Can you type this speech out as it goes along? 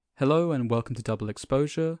Hello and welcome to Double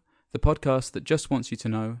Exposure, the podcast that just wants you to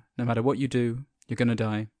know, no matter what you do, you're going to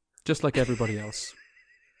die, just like everybody else.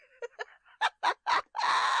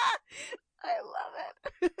 I love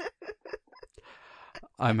it.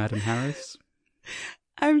 I'm Adam Harris.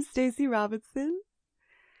 I'm Stacey Robinson,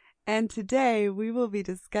 and today we will be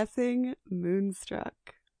discussing Moonstruck.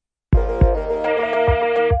 Double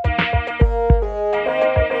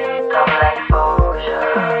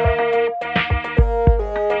exposure.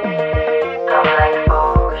 Double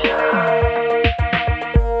exposure.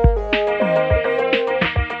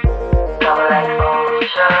 Double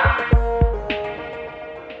exposure.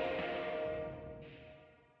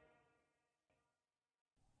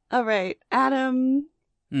 All right, Adam,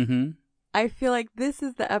 Mm-hmm. I feel like this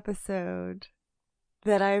is the episode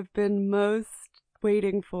that I've been most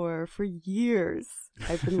waiting for years.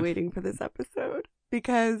 I've been waiting for this episode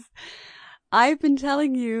because I've been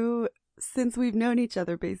telling you since we've known each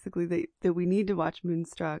other basically that we need to watch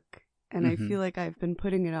Moonstruck, and I feel like I've been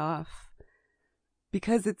putting it off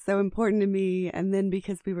because it's so important to me, and then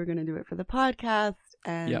because we were going to do it for the podcast,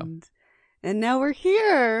 and now we're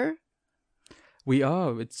here. We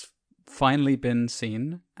are. It's finally been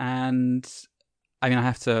seen, and I mean, I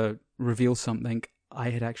have to reveal something.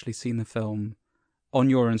 I had actually seen the film on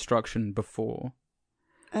your instruction before,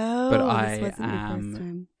 Oh, but this I wasn't your first am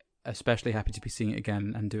time. especially happy to be seeing it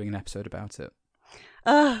again and doing an episode about it.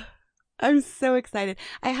 I'm so excited.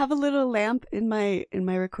 I have a little lamp in my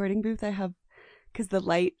recording booth. I have, because the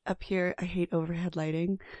light up here, I hate overhead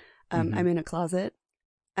lighting. I'm in a closet,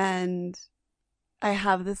 and I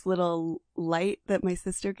have this little light that my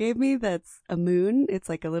sister gave me that's a moon. It's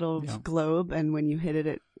like a little globe, and when you hit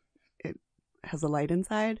it, it has a light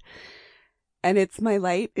inside. And it's my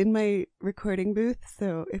light in my recording booth,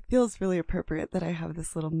 so it feels really appropriate that I have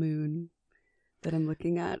this little moon that I'm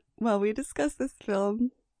looking at while we discuss this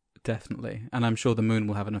film. Definitely. And I'm sure the moon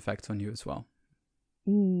will have an effect on you as well.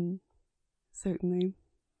 Certainly.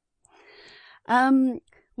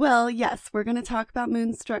 Well, yes, we're going to talk about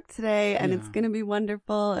Moonstruck today, and it's going to be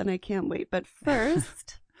wonderful, and I can't wait. But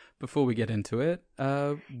first... Before we get into it,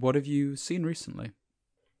 what have you seen recently?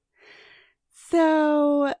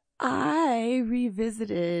 So, I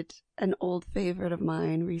revisited an old favorite of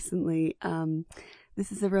mine recently.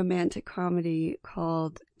 This is a romantic comedy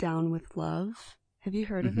called Down with Love. Have you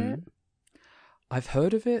heard of it? I've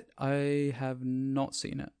heard of it. I have not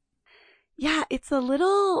seen it. Yeah, it's a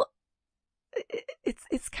little...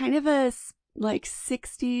 It's kind of a like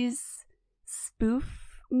 60s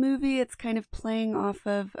spoof movie. It's kind of playing off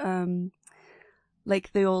of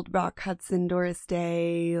like the old Rock Hudson, Doris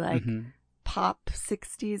Day, like pop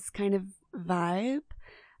 60s kind of vibe.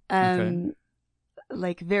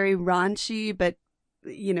 Like very raunchy, but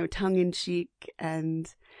you know, tongue in cheek,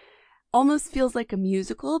 and almost feels like a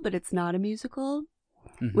musical, but it's not a musical.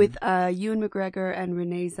 With Ewan McGregor and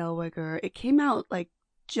Renee Zellweger. It came out like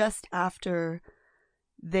just after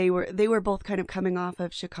they were both kind of coming off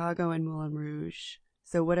of Chicago and Moulin Rouge.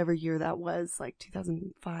 So whatever year that was, like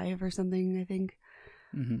 2005 or something, I think.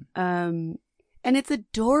 And it's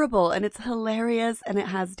adorable, and it's hilarious, and it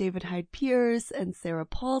has David Hyde Pierce and Sarah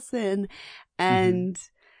Paulson, and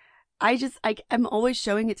I'm always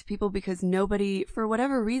showing it to people because nobody, for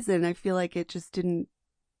whatever reason, I feel like it just didn't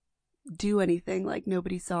do anything. Like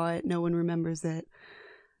nobody saw it, no one remembers it.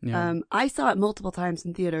 Yeah. I saw it multiple times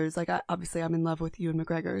in theaters. Like, obviously, I'm in love with Ewan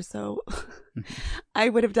McGregor, so I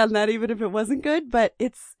would have done that even if it wasn't good. But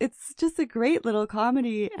it's just a great little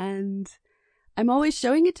comedy, and I'm always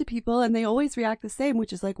showing it to people, and they always react the same,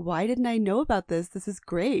 which is like, why didn't I know about this? This is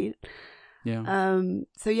great. Yeah.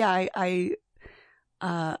 So yeah, I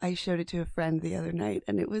showed it to a friend the other night,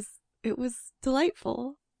 and it was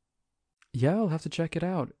delightful. Yeah, I'll have to check it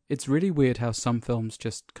out. It's really weird how some films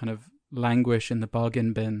just kind of languish in the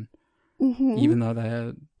bargain bin, even though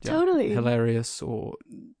they're totally hilarious or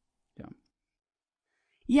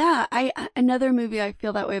another movie I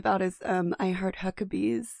feel that way about is I Heart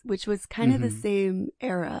Huckabees, which was kind of the same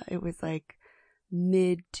era. It was like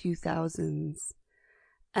mid 2000s,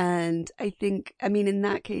 and I think, I mean, in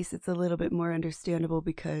that case it's a little bit more understandable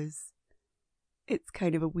because it's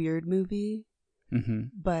kind of a weird movie,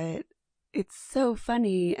 but it's so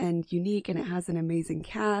funny and unique, and it has an amazing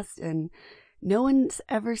cast, and no one's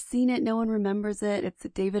ever seen it. No one remembers it. It's a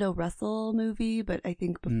David O. Russell movie, but I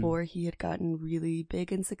think before he had gotten really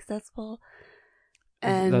big and successful.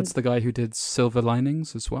 And that's the guy who did Silver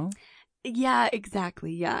Linings as well? Yeah,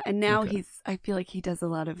 exactly. Yeah. And now I feel like he does a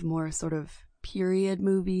lot of more sort of period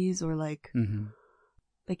movies, or like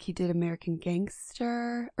Like he did American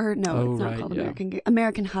Gangster, or no, Oh, it's not right, called yeah.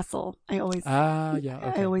 American Hustle. I always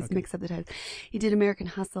Yeah, I always okay. mix up the titles. He did American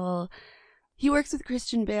Hustle. He works with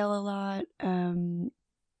Christian Bale a lot.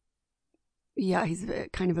 Yeah, he's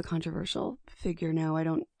kind of a controversial figure now. I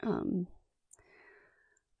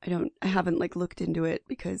haven't like looked into it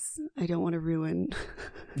because I don't want to ruin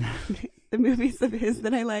the movies of his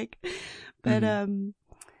that I like. But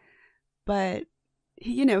but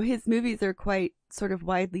you know, his movies are quite sort of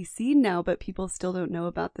widely seen now, but people still don't know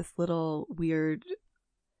about this little weird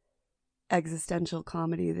existential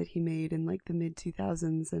comedy that he made in like the mid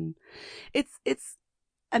 2000s. And it's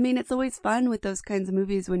I mean, it's always fun with those kinds of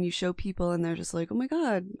movies when you show people and they're just like, "Oh my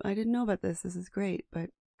god, I didn't know about this. This is great." But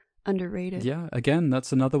underrated. Yeah, again,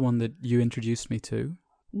 that's another one that you introduced me to.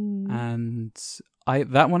 Mm.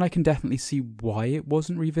 And that one I can definitely see why it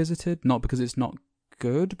wasn't revisited. Not because it's not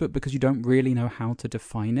good, but because you don't really know how to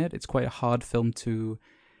define it. It's quite a hard film to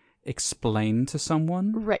explain to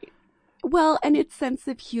someone. Right. Well, and its sense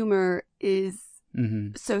of humor is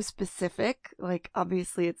Mm-hmm. so specific. Like,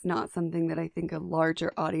 obviously, it's not something that I think a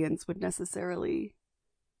larger audience would necessarily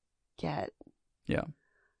get. Yeah.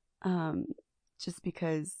 Just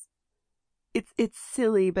because it's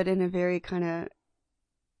silly, but in a very kind of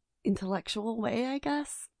intellectual way, I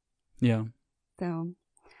guess. Yeah. So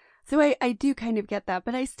I do kind of get that,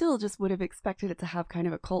 but I still just would have expected it to have kind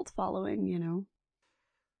of a cult following, you know?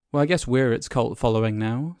 Well, I guess we're its cult following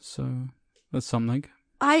now, so that's something.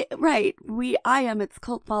 I am its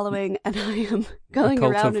cult following, and I am going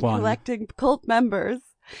cult around of and one. collecting cult members.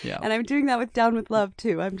 Yeah. And I'm doing that with Down with Love,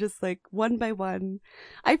 too. I'm just like, one by one.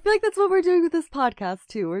 I feel like that's what we're doing with this podcast,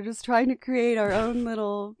 too. We're just trying to create our own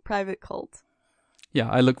little private cult. Yeah,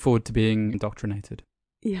 I look forward to being indoctrinated.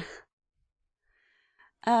 Yeah.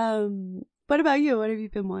 What about you? What have you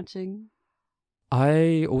been watching?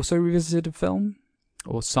 I also revisited a film,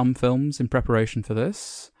 or some films, in preparation for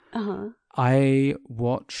this. Uh-huh. I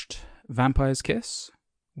watched Vampire's Kiss,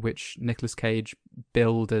 which Nicolas Cage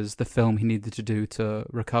billed as the film he needed to do to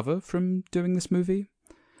recover from doing this movie.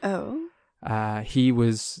 Oh. He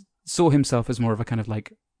saw himself as more of a kind of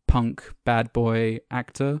like punk bad boy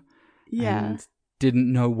actor. Yeah. And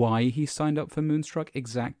didn't know why he signed up for Moonstruck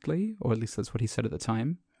exactly, or at least that's what he said at the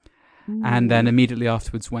time. And then immediately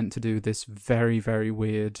afterwards went to do this very, very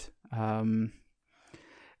weird,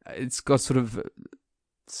 it's got sort of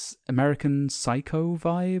American Psycho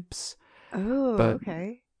vibes. Oh, but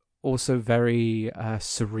okay. Also very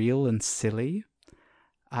surreal and silly.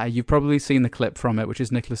 You've probably seen the clip from it, which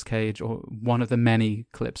is Nicolas Cage, or one of the many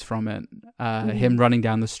clips from it. Him running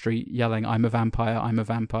down the street yelling, "I'm a vampire, I'm a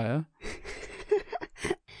vampire."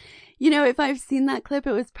 You know, if I've seen that clip,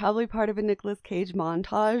 it was probably part of a Nicolas Cage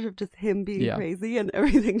montage of just him being crazy and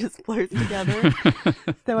everything just blurs together.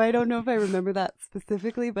 So I don't know if I remember that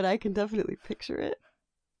specifically, but I can definitely picture it.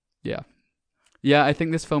 Yeah. Yeah, I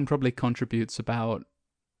think this film probably contributes about,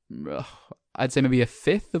 I'd say maybe a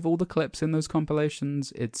fifth of all the clips in those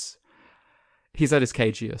compilations. He's at his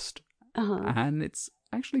cagiest. Uh-huh. And it's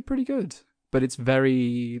actually pretty good. But it's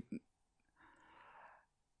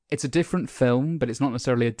a different film, but it's not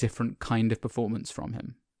necessarily a different kind of performance from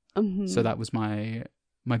him. Mm-hmm. So that was my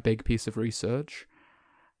big piece of research.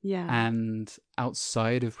 Yeah. And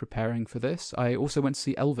outside of preparing for this, I also went to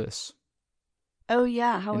see Elvis. Oh,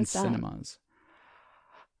 yeah. How was that? In cinemas.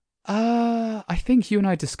 I think you and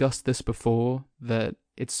I discussed this before, that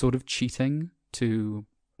it's sort of cheating to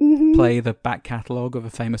play the back catalogue of a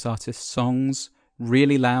famous artist's songs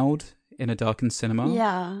really loud in a darkened cinema.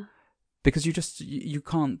 Yeah. Because you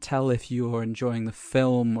can't tell if you're enjoying the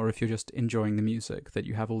film or if you're just enjoying the music that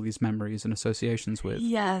you have all these memories and associations with.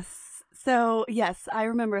 Yes. So, yes, I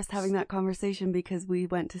remember us having that conversation because we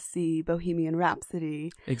went to see Bohemian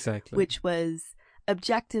Rhapsody. Exactly. Which was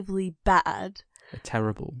objectively bad.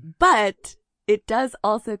 Terrible. But it does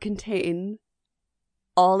also contain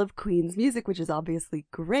all of Queen's music, which is obviously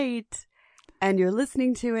great. And you're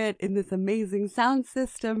listening to it in this amazing sound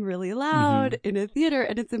system, really loud, in a theater,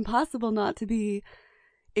 and it's impossible not to be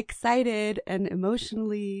excited and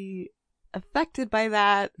emotionally affected by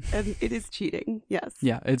that. And it is cheating, yes.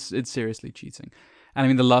 Yeah, it's seriously cheating. And I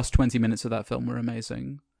mean, the last 20 minutes of that film were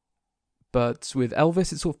amazing. But with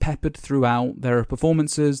Elvis, it's sort of peppered throughout. There are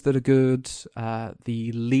performances that are good.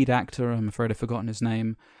 The lead actor, I'm afraid I've forgotten his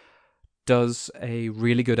name, does a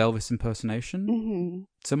really good Elvis impersonation,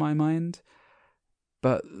 to my mind.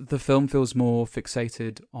 But the film feels more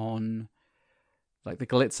fixated on like the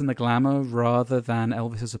glitz and the glamour rather than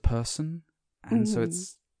Elvis as a person. And so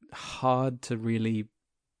it's hard to really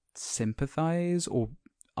sympathize or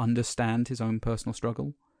understand his own personal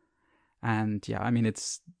struggle. And yeah, I mean,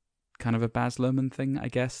 it's kind of a Baz Luhrmann thing, I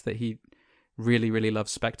guess, that he really, really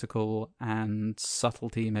loves spectacle and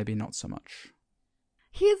subtlety, maybe not so much.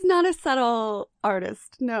 He is not a subtle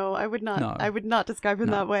artist. No, I would not. No. I would not describe him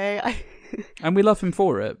that way. And we love him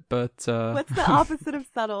for it, but what's the opposite of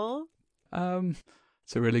subtle?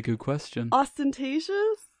 It's a really good question.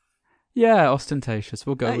 Ostentatious? Yeah, ostentatious.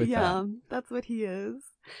 We'll go with that. Yeah, that's what he is.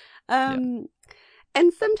 And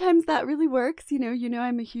sometimes that really works. You know,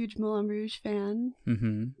 I'm a huge Moulin Rouge fan.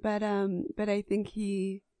 Mm-hmm. But I think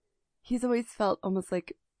he's always felt almost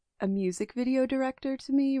like a music video director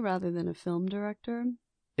to me rather than a film director.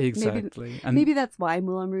 Exactly. Maybe that's why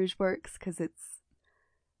Moulin Rouge works, because it's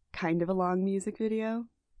kind of a long music video.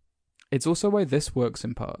 It's also why this works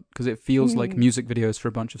in part, because it feels like music videos for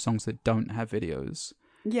a bunch of songs that don't have videos.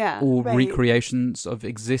 Yeah. Or right. recreations of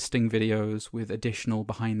existing videos with additional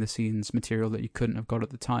behind-the-scenes material that you couldn't have got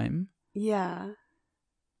at the time. Yeah.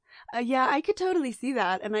 Yeah, I could totally see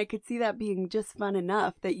that. And I could see that being just fun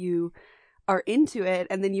enough that you are into it,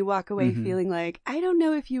 and then you walk away feeling like, I don't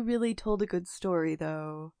know if you really told a good story,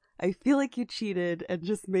 though. I feel like you cheated and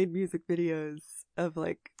just made music videos of,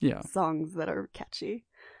 like, songs that are catchy.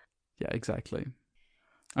 Yeah, exactly.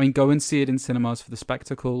 I mean, go and see it in cinemas for the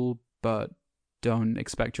spectacle, but don't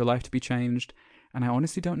expect your life to be changed. And I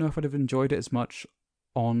honestly don't know if I'd have enjoyed it as much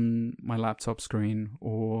on my laptop screen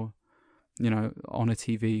or, you know, on a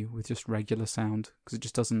TV with just regular sound, because it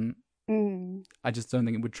just doesn't... I just don't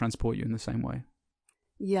think it would transport you in the same way.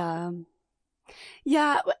 Yeah.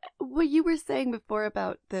 Yeah, what you were saying before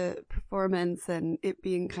about the performance and it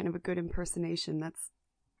being kind of a good impersonation,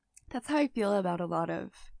 that's how I feel about a lot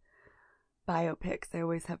of biopics. I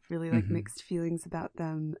always have really mixed feelings about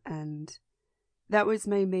them, and that was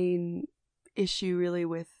my main issue really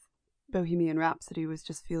with Bohemian Rhapsody, was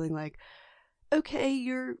just feeling like, okay,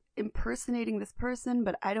 you're impersonating this person,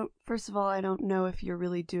 but first of all, I don't know if you're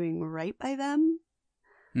really doing right by them.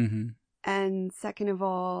 And second of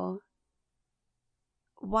all,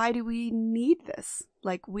 why do we need this?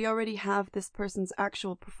 Like, we already have this person's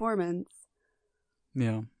actual performance.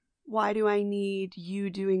 Yeah. Why do I need you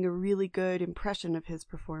doing a really good impression of his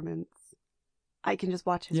performance? I can just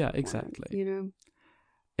watch his performance, exactly. You know?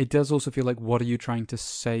 It does also feel like, what are you trying to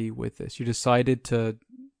say with this? You decided to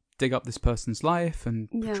dig up this person's life and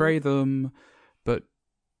portray them, but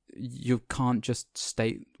you can't just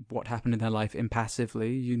state what happened in their life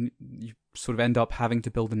impassively. You sort of end up having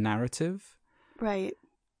to build a narrative. Right.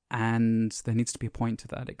 And there needs to be a point to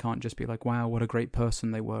that. It can't just be like, wow, what a great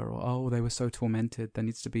person they were, or oh, they were so tormented. There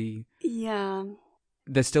needs to be... Yeah.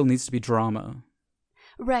 There still needs to be drama.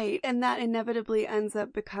 Right, and that inevitably ends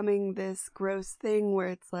up becoming this gross thing where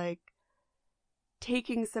it's like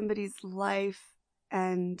taking somebody's life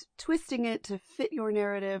and twisting it to fit your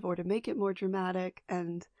narrative or to make it more dramatic,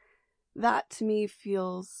 and that to me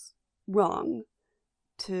feels wrong,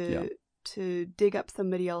 to dig up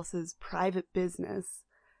somebody else's private business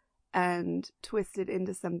and twist it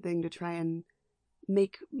into something to try and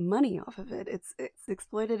make money off of it. It's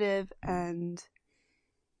exploitative, and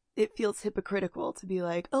it feels hypocritical to be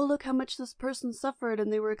like, oh, look how much this person suffered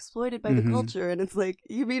and they were exploited by the culture. And it's like,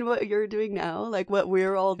 you mean what you're doing now? Like what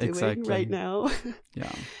we're all doing right now?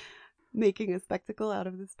 Yeah. Making a spectacle out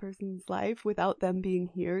of this person's life without them being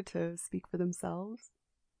here to speak for themselves.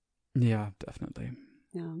 Yeah, definitely.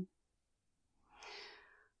 Yeah.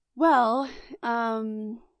 Well,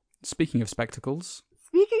 speaking of spectacles,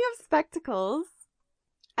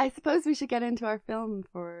 I suppose we should get into our film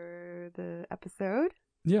for the episode.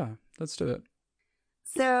 Yeah, let's do it.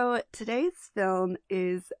 So today's film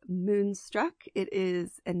is Moonstruck. It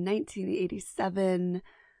is a 1987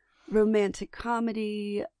 romantic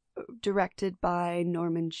comedy directed by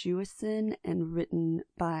Norman Jewison and written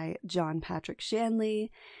by John Patrick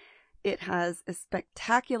Shanley. It has a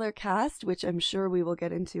spectacular cast, which I'm sure we will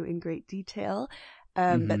get into in great detail.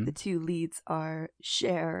 But the two leads are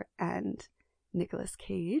Cher and Nicolas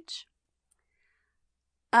Cage.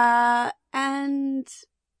 And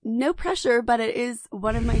no pressure, but it is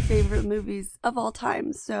one of my favorite movies of all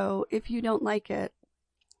time. So if you don't like it,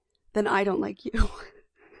 then I don't like you.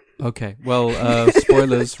 Okay, well,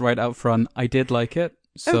 spoilers right out front. I did like it,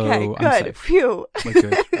 so okay, good. I'm safe. Phew. We're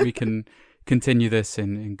good. We can continue this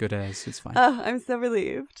in good airs. It's fine. Oh, I'm so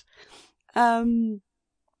relieved.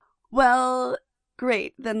 Well,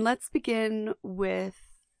 great. Then let's begin with,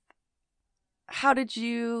 how did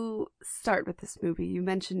you start with this movie? You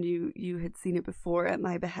mentioned you had seen it before at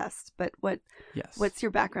my behest, but what's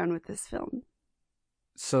your background with this film?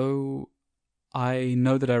 So I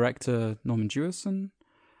know the director Norman Jewison,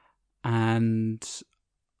 and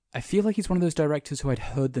I feel like he's one of those directors who I'd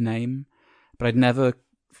heard the name, but I'd never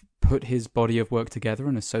put his body of work together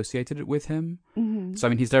and associated it with him. Mm-hmm. So I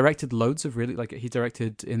mean, he's directed loads of really, like, he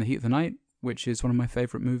directed In the Heat of the Night, which is one of my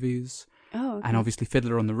favorite movies. Oh, okay. And obviously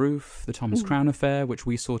Fiddler on the Roof, The Thomas Crown Affair, which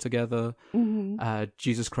we saw together, Mm-hmm.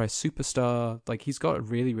 Jesus Christ Superstar. Like, he's got a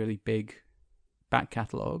really, really big back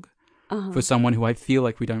catalogue Uh-huh. for someone who I feel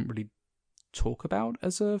like we don't really talk about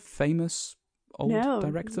as a famous old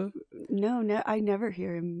director. No, I never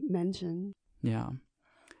hear him mentioned. Yeah.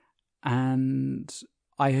 And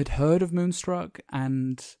I had heard of Moonstruck,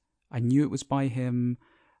 and I knew it was by him.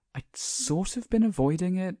 I'd sort of been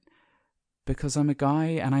avoiding it because I'm a guy,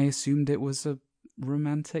 and I assumed it was a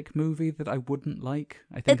romantic movie that I wouldn't like.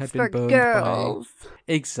 I think It's I'd been for burned girls. by...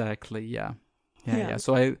 Exactly, yeah. Yeah. Yeah.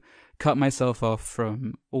 So I cut myself off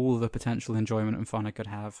from all the potential enjoyment and fun I could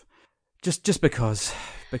have. Just because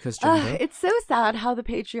gender. It's so sad how the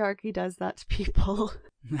patriarchy does that to people.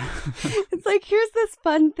 It's like, here's this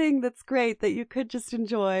fun thing that's great that you could just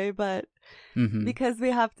enjoy, but because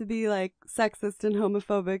we have to be like sexist and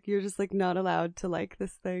homophobic, you're just like not allowed to like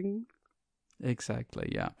this thing.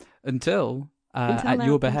 Exactly, yeah. Until Until at now,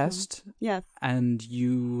 your until- behest, Yes. and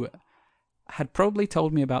you had probably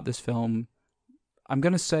told me about this film, I'm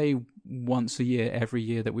going to say once a year, every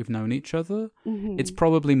year that we've known each other. Mm-hmm. It's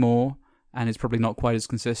probably more, and it's probably not quite as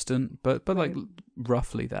consistent, but Right. like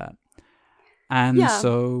roughly that. And Yeah.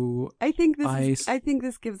 so I think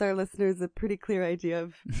this gives our listeners a pretty clear idea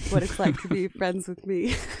of what it's like to be friends with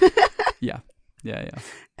me. yeah.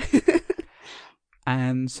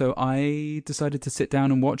 And so I decided to sit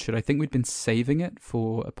down and watch it. I think we'd been saving it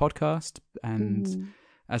for a podcast, and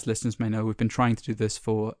as listeners may know, we've been trying to do this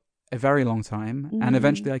for a very long time, and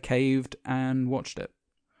eventually I caved and watched it.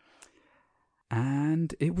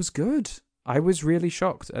 And it was good. I was really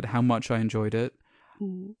shocked at how much I enjoyed it.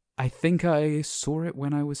 I think I saw it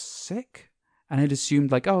when I was sick, and I'd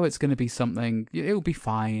assumed like, oh, it's going to be something, it'll be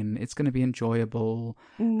fine, it's going to be enjoyable,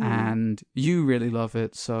 and you really love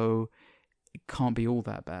it, so it can't be all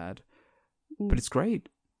that bad. But it's great.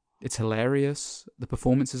 It's hilarious. The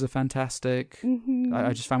performances are fantastic.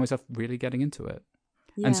 I just found myself really getting into it.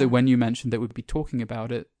 Yeah. And so when you mentioned that we'd be talking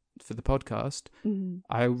about it for the podcast,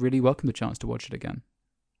 I really welcome the chance to watch it again.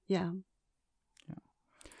 Yeah.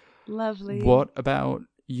 Lovely. What about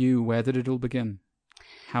you? Where did it all begin?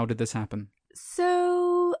 How did this happen?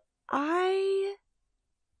 So I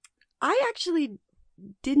actually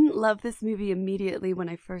didn't love this movie immediately when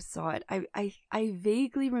I first saw it. I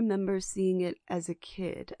vaguely remember seeing it as a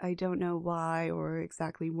kid. I don't know why or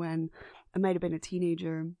exactly when. I might have been a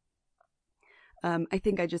teenager. I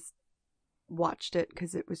think I just watched it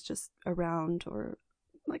because it was just around, or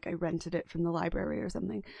like I rented it from the library or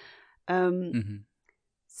something.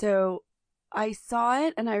 So I saw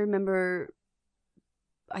it, and I remember,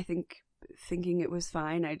 I think, thinking it was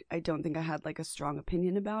fine. I don't think I had like a strong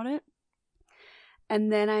opinion about it. And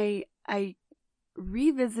then I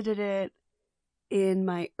revisited it in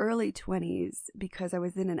my early 20s because I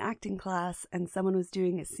was in an acting class and someone was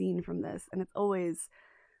doing a scene from this. And it's always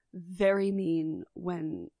very mean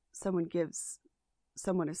when someone gives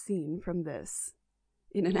someone a scene from this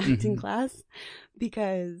in an acting class,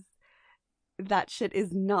 because that shit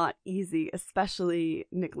is not easy, especially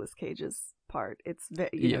Nicolas Cage's part. It's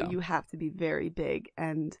you know, you have to be very big,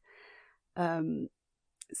 and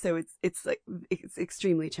so it's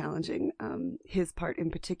extremely challenging, his part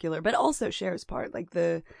in particular, but also Cher's part. Like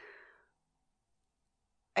I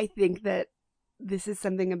think that this is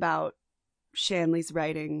something about Shanley's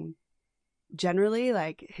writing generally.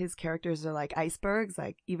 Like, his characters are like icebergs.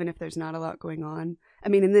 Like, even if there's not a lot going on, I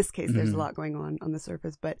mean, in this case, there's a lot going on the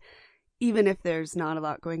surface, but even if there's not a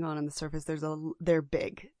lot going on the surface, they're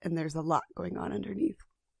big and there's a lot going on underneath.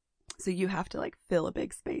 So you have to like fill a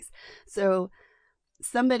big space. So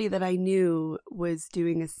somebody that I knew was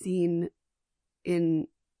doing a scene in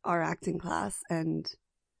our acting class, and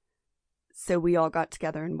so we all got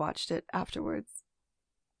together and watched it afterwards.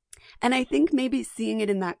 And I think maybe seeing it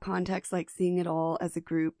in that context, like seeing it all as a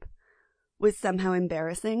group, was somehow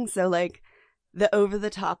embarrassing. So like the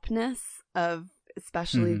over-the-topness of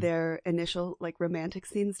especially their initial like romantic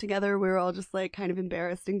scenes together, we were all just like kind of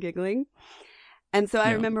embarrassed and giggling. And so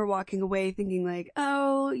I remember walking away thinking like,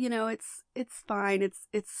 oh, you know, it's fine.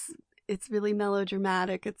 It's really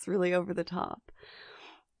melodramatic. It's really over the top.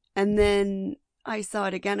 And then I saw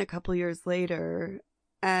it again a couple years later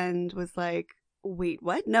and was like, wait,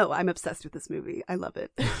 what? No, I'm obsessed with this movie. I love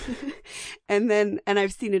it. and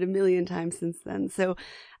I've seen it a million times since then. So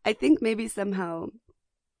I think maybe somehow,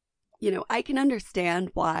 you know, I can understand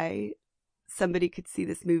why somebody could see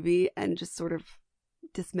this movie and just sort of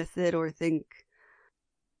dismiss it or think,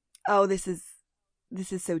 oh, this is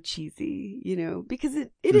this is so cheesy, because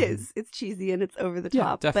it is. It's cheesy and it's over the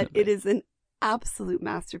top, definitely. but it is an absolute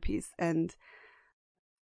masterpiece. And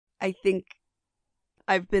I think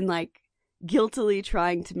I've been like guiltily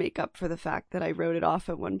trying to make up for the fact that I wrote it off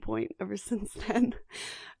at one point ever since then.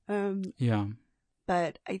 Yeah.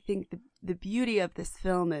 But I think the beauty of this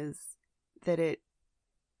film is that it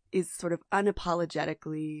is sort of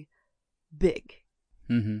unapologetically big.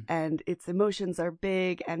 Mm-hmm. And its emotions are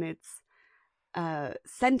big, and its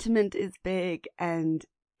sentiment is big, and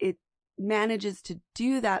it manages to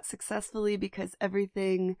do that successfully because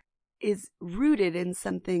everything is rooted in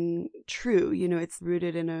something true. It's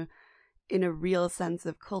rooted in a real sense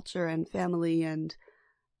of culture and family, and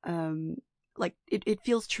like it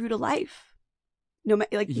feels true to life. No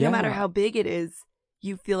matter how big it is,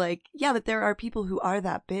 you feel like, yeah, but there are people who are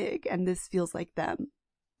that big, and this feels like them.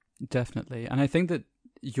 Definitely. And I think that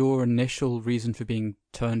your initial reason for being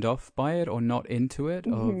turned off by it or not into it,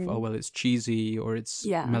 Mm-hmm. of, oh, well, it's cheesy or it's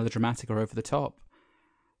melodramatic or over the top,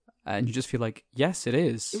 and you just feel like, yes, it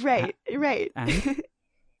is. Right. And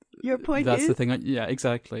your point that's is? the thing. Yeah,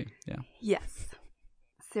 exactly. Yeah. Yes.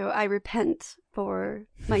 So I repent for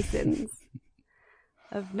my sins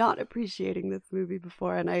of not appreciating this movie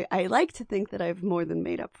before, and I like to think that I've more than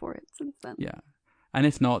made up for it since then. Yeah. And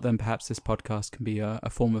if not, then perhaps this podcast can be a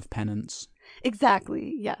form of penance.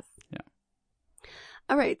 Exactly, yes. Yeah.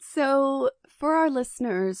 All right, so for our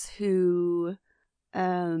listeners who,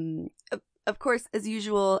 of course, as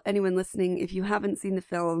usual, anyone listening, if you haven't seen the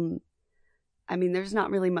film, I mean, there's not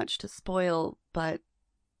really much to spoil, but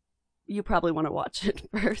you probably want to watch it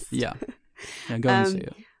first. Yeah. Go and see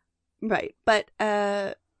it. Right. But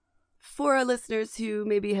for our listeners who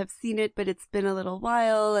maybe have seen it, but it's been a little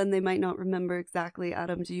while and they might not remember exactly,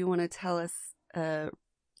 Adam, do you want to tell us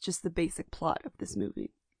just the basic plot of this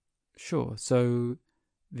movie? Sure. So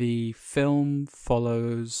the film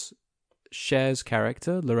follows Cher's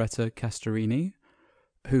character, Loretta Castorini,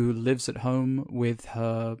 who lives at home with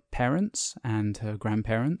her parents and her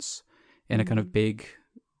grandparents in a kind of big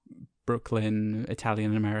Brooklyn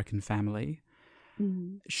Italian-American family.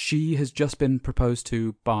 Mm-hmm. She has just been proposed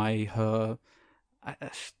to by her,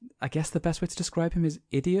 I guess the best way to describe him is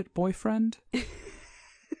idiot boyfriend.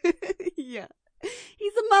 Yeah.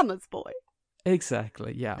 He's a mama's boy.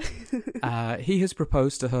 Exactly, yeah. He has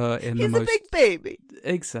proposed to her in He's the most... a big baby.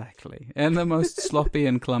 Exactly. In the most sloppy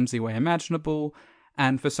and clumsy way imaginable,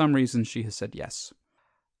 and for some reason she has said yes.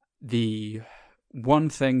 The one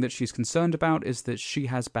thing that she's concerned about is that she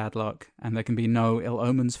has bad luck, and there can be no ill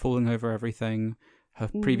omens falling over everything. Her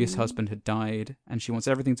previous husband had died, and she wants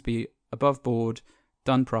everything to be above board,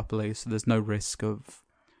 done properly, so there's no risk of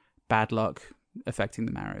bad luck affecting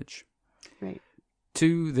the marriage. Right.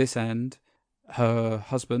 To this end, her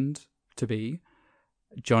husband-to-be,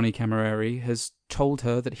 Johnny Camerari, has told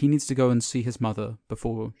her that he needs to go and see his mother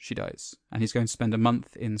before she dies. And he's going to spend a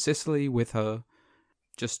month in Sicily with her,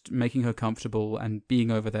 just making her comfortable and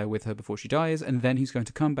being over there with her before she dies. And then he's going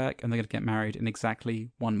to come back and they're going to get married in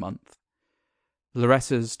exactly 1 month.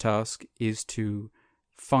 Loretta's task is to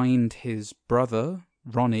find his brother,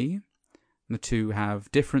 Ronnie. The two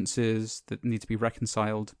have differences that need to be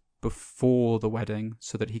reconciled before the wedding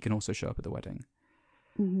so that he can also show up at the wedding.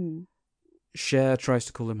 Mm-hmm. Cher tries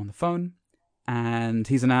to call him on the phone, and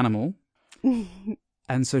he's an animal.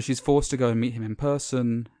 And so she's forced to go and meet him in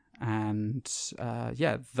person, and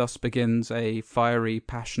thus begins a fiery,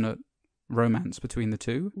 passionate romance between the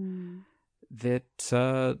two that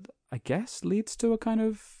I guess leads to a kind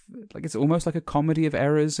of, like, it's almost like a comedy of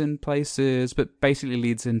errors in places, but basically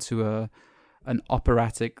leads into an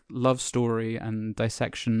operatic love story and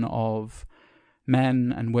dissection of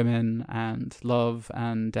men and women and love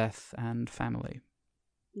and death and family.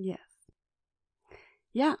 Yes.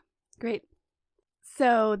 Yeah, great.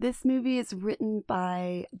 So this movie is written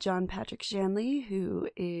by John Patrick Shanley, who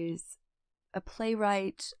is a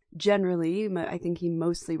playwright generally. I think he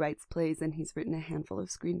mostly writes plays, and he's written a handful of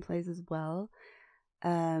screenplays as well.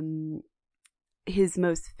 His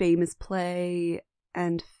most famous play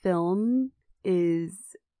and film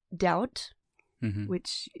is Doubt,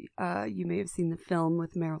 which you may have seen the film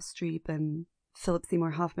with Meryl Streep and Philip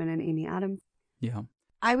Seymour Hoffman and Amy Adams. Yeah.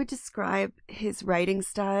 I would describe his writing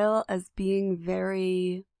style as being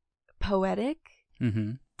very poetic.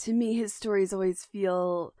 Mm-hmm. To me, his stories always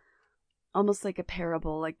feel almost like a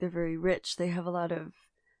parable, like they're very rich. They have a lot of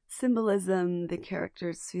symbolism. The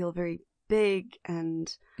characters feel very big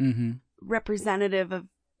and representative of,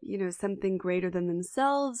 something greater than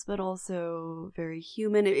themselves, but also very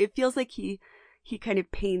human. It feels like he kind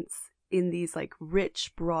of paints in these like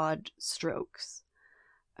rich, broad strokes,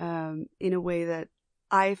 in a way that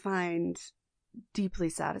I find deeply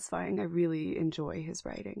satisfying. I really enjoy his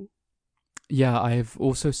writing. Yeah, I've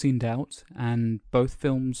also seen Doubt, and both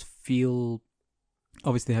films feel,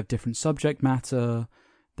 obviously they have different subject matter,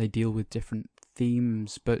 they deal with different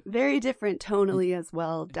themes, but Very different tonally as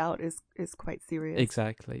well. Doubt is quite serious.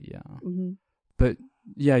 exactly, yeah. Mm-hmm. But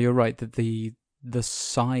yeah, you're right that the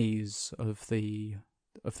size of the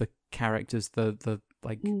characters, the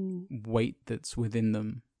like weight that's within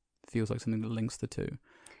them feels like something that links the two.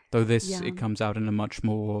 Though it comes out in a much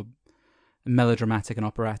more melodramatic and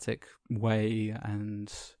operatic way,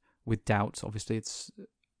 and with Doubt, obviously it's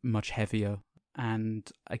much heavier and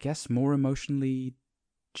I guess more emotionally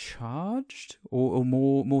charged, or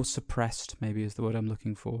more suppressed, maybe is the word I'm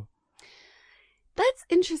looking for. That's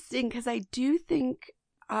interesting, because I do think,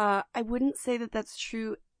 I wouldn't say that that's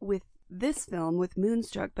true with this film, with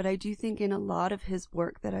Moonstruck, but I do think in a lot of his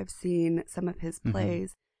work that I've seen, some of his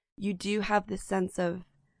plays, you do have this sense of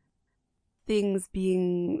things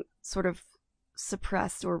being sort of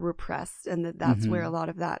suppressed or repressed, and that's where a lot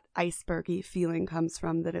of that icebergy feeling comes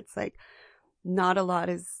from, that it's like not a lot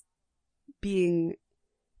is being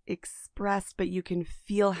expressed, but you can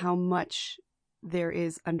feel how much there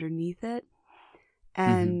is underneath it.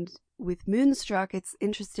 And with Moonstruck, it's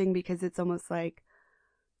interesting because it's almost like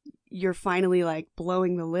you're finally like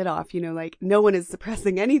blowing the lid off, like no one is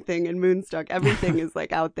suppressing anything in Moonstruck. Everything is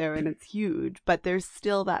like out there and it's huge, but there's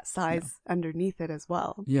still that size underneath it as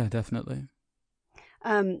well. Yeah, definitely.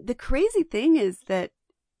 The crazy thing is that,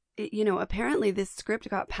 apparently this script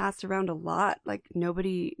got passed around a lot. Like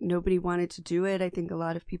nobody wanted to do it. I think a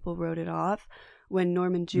lot of people wrote it off. When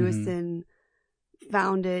Norman Jewison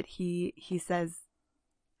found it, he says,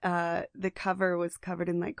 the cover was covered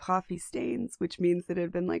in like coffee stains, which means that it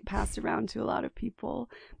had been like passed around to a lot of people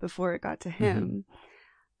before it got to him.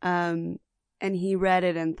 And he read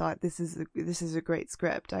it and thought, this is a great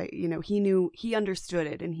script. He understood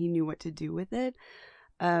it and he knew what to do with it.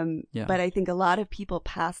 But I think a lot of people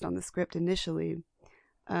passed on the script initially,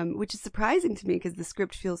 which is surprising to me because the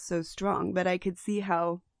script feels so strong. But I could see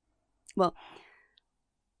how, well,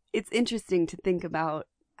 it's interesting to think about,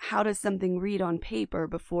 how does something read on paper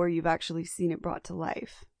before you've actually seen it brought to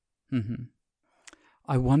life?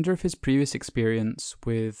 I wonder if his previous experience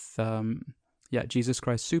with, Jesus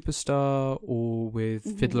Christ Superstar, or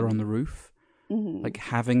with Fiddler on the Roof, like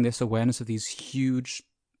having this awareness of these huge,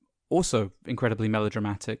 also incredibly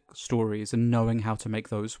melodramatic stories and knowing how to make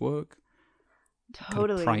those work, totally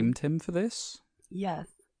kind of primed him for this. Yes.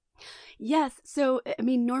 So, I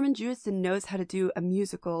mean, Norman Jewison knows how to do a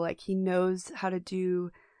musical. Like, he knows how to do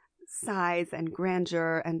size and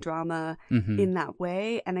grandeur and drama in that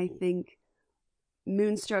way. And I think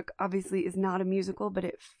Moonstruck obviously is not a musical, but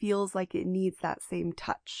it feels like it needs that same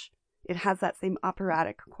touch. It has that same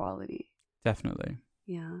operatic quality. Definitely.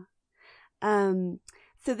 Yeah.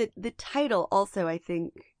 So the title also, I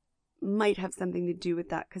think, might have something to do with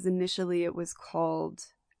that, because initially it was called,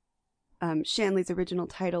 Shanley's original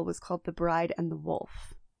title was called The Bride and the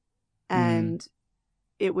Wolf. And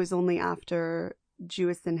it was only after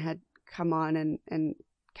Jewison had come on and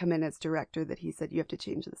come in as director that he said, you have to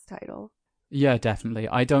change this title. Yeah, definitely.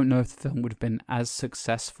 I don't know if the film would have been as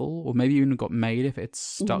successful, or maybe even got made if it's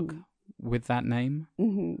stuck with that name.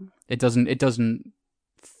 It doesn't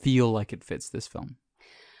feel like it fits this film.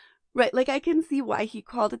 Right, like I can see why he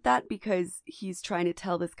called it that, because he's trying to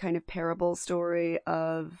tell this kind of parable story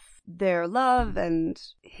of their love and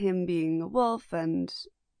him being a wolf and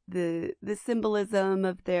the symbolism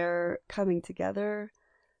of their coming together.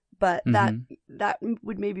 But that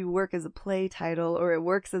would maybe work as a play title, or it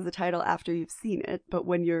works as a title after you've seen it. But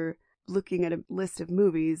when you're looking at a list of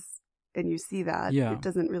movies and you see that, it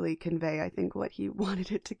doesn't really convey, I think, what he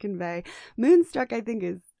wanted it to convey. Moonstruck, I think,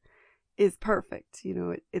 is perfect.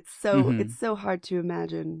 It's so hard to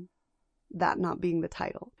imagine that not being the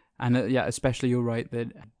title. And especially you're right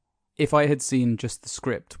that if I had seen just the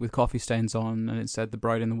script with coffee stains on and it said The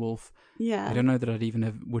Bride and the Wolf, I don't know that I'd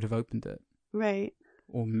even would have opened it. Right.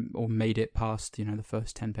 Or made it past, the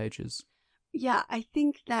first 10 pages. Yeah, I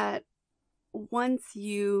think that once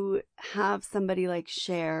you have somebody like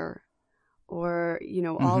Cher or,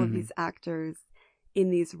 all of these actors in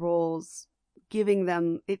these roles, giving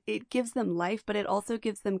them, it gives them life, but it also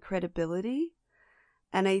gives them credibility.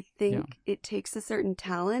 And I think it takes a certain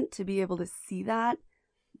talent to be able to see that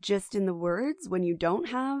just in the words when you don't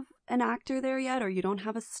have an actor there yet, or you don't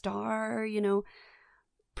have a star,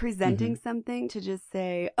 presenting something, to just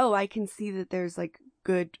say, oh, I can see that there's like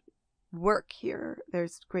good work here.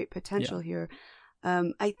 There's great potential here.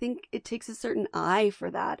 I think it takes a certain eye for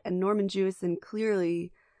that. And Norman Jewison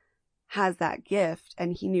clearly has that gift,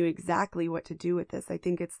 and he knew exactly what to do with this. I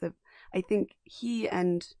think I think he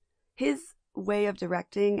and his way of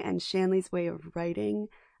directing and Shanley's way of writing,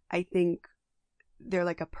 I think they're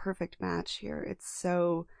like a perfect match here. It's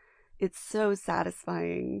so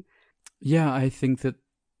satisfying. Yeah, I think that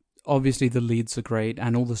obviously the leads are great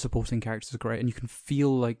and all the supporting characters are great, and you can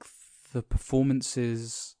feel like the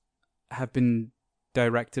performances have been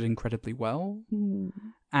directed incredibly well,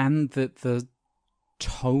 and that the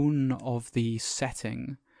tone of the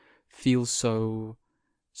setting feels so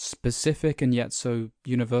specific and yet so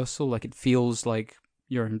universal. Like, it feels like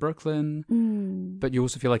you're in Brooklyn, but you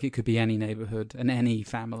also feel like it could be any neighborhood and any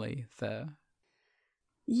family there.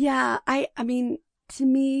 Yeah, I mean, to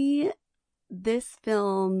me, this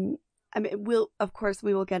film, I mean, of course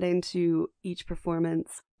we will get into each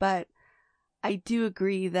performance, but I do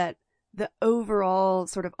agree that the overall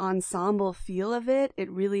sort of ensemble feel of it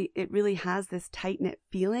really has this tight-knit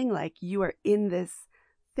feeling, like you are in this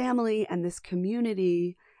family and this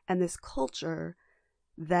community and this culture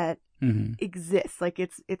that exists. Like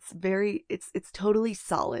it's totally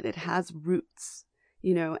solid. It has roots,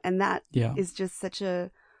 and that is just such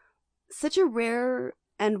a rare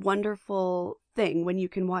and wonderful thing when you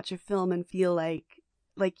can watch a film and feel like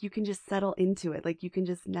you can just settle into it, like you can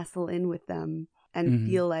just nestle in with them and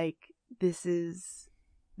feel like this is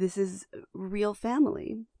real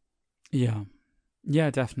family. Yeah,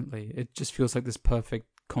 definitely. It just feels like this perfect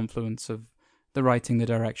confluence of the writing, the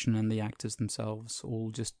direction, and the actors themselves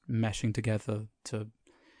all just meshing together to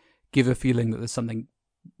give a feeling that there's something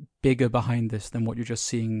bigger behind this than what you're just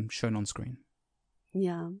seeing shown on screen.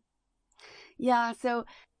 Yeah, so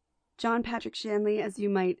John Patrick Shanley, as you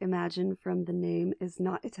might imagine from the name, is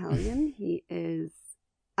not Italian. He is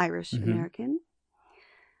Irish American.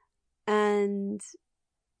 And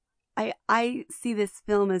I see this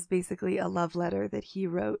film as basically a love letter that he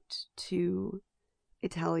wrote to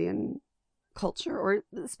Italian culture, or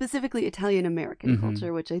specifically Italian American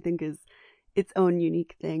culture, which I think is its own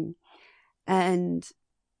unique thing. And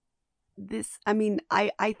this, I mean,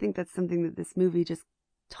 I think that's something that this movie just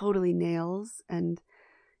totally nails. And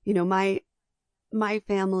my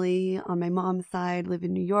family on my mom's side live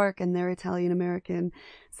in New York, and they're Italian American.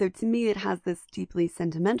 So to me, it has this deeply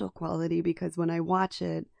sentimental quality, because when I watch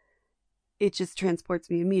it, it just transports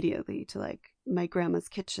me immediately to like my grandma's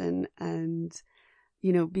kitchen and,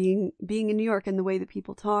 being in New York, and the way that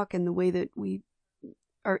people talk and the way that we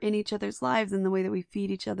are in each other's lives and the way that we feed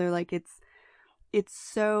each other. Like it's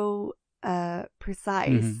so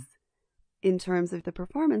precise in terms of the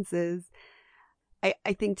performances.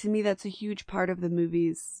 I think to me that's a huge part of the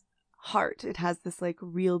movie's heart. It has this like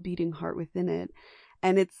real beating heart within it.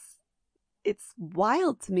 And it's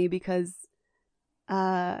wild to me because,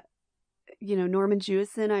 Norman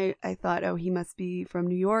Jewison, I thought, oh, he must be from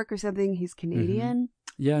New York or something. He's Canadian.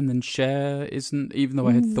 Yeah, and then Cher isn't, even though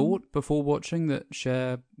I had thought before watching that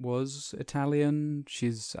Cher was Italian,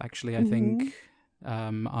 she's actually, I think,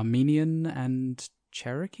 Armenian and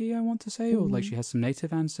Cherokee, I want to say, or like she has some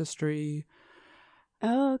native ancestry.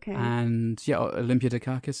 Oh, okay. And yeah, Olympia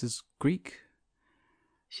Dukakis is Greek.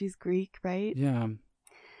 She's Greek, right? Yeah.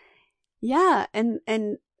 Yeah, and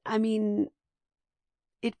I mean,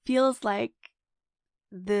 it feels like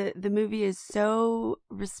the movie is so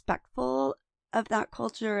respectful of that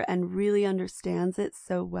culture and really understands it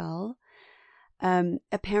so well.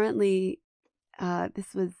 Apparently,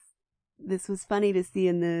 this was funny to see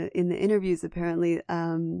in the interviews. Apparently,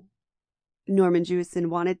 Norman Jewison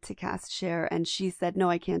wanted to cast Cher, and she said, "No,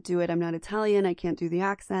 I can't do it. I'm not Italian. I can't do the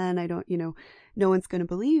accent. I don't, no one's going to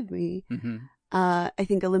believe me." I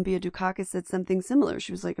think Olympia Dukakis said something similar.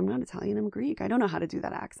 She was like, "I'm not Italian. I'm Greek. I don't know how to do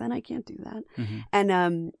that accent. I can't do that."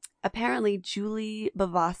 And apparently, Julie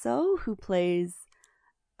Bavasso, who plays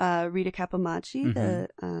Rita Capomacci,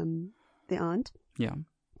 the aunt,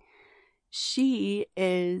 she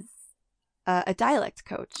is a dialect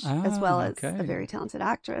coach as well as a very talented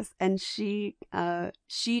actress, and she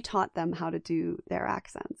taught them how to do their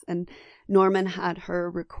accents. And Norman had her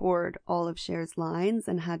record all of Cher's lines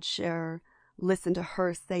and had Cher listen to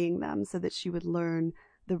her saying them so that she would learn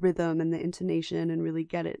the rhythm and the intonation and really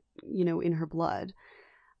get it, in her blood.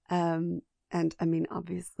 And I mean,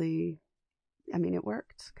 obviously, it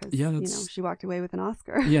worked because she walked away with an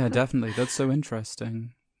Oscar. Yeah, definitely. That's so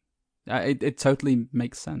interesting. It totally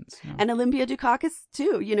makes sense. Yeah. And Olympia Dukakis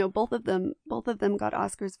too. Both of them got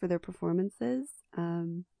Oscars for their performances.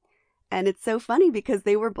 And it's so funny because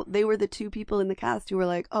they were the two people in the cast who were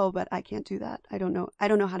like, "Oh, but I can't do that. I don't know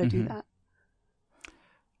how to do that."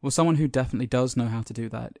 Well, someone who definitely does know how to do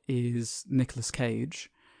that is Nicolas Cage.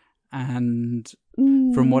 And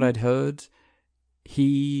from what I'd heard,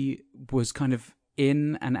 he was kind of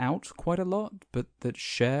in and out quite a lot, but that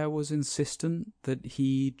Cher was insistent that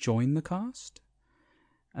he join the cast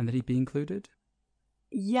and that he be included.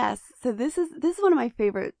 Yes. So this is one of my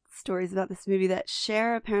favorite stories about this movie, that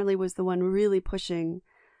Cher apparently was the one really pushing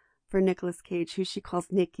for Nicolas Cage, who she calls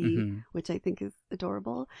Nicky, Mm-hmm. which I think is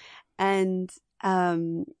adorable. And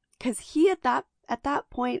because he at that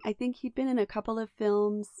point, I think he'd been in a couple of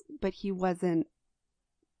films, but he wasn't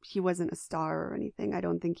a star or anything. I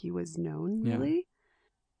don't think he was known really.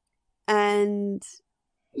 And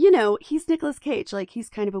he's Nicolas Cage, like he's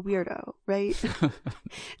kind of a weirdo, right?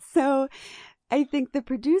 So I think the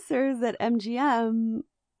producers at MGM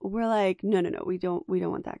were like, no, we don't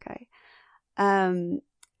want that guy.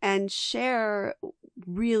 And Cher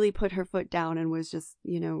really put her foot down and was just,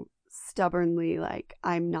 stubbornly like,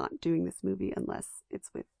 I'm not doing this movie unless it's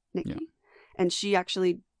with Nicky. Yeah. And she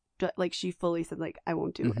actually, like, she fully said, like, I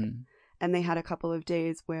won't do it. And they had a couple of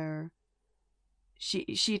days where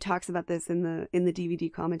she talks about this in the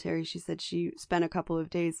DVD commentary. She said she spent a couple of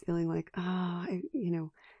days feeling like,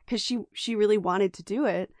 because she really wanted to do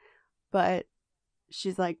it, but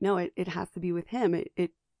she's like, no, it has to be with him.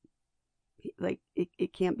 It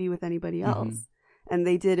can't be with anybody else. And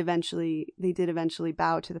they did eventually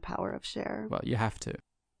bow to the power of Cher. Well, you have to.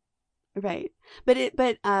 Right.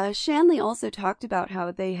 But Shanley also talked about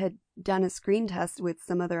how they had done a screen test with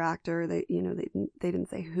some other actor. They didn't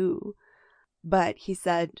say who, but he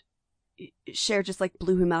said Cher just like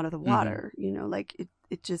blew him out of the water. Like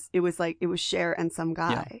it was Cher and some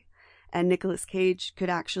guy. Yeah. And Nicolas Cage could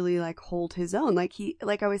actually like hold his own.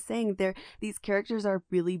 Like I was saying, these characters are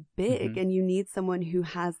really big, and you need someone who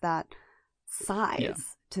has that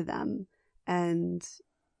size to them. And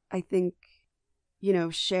I think,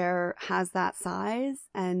 Cher has that size,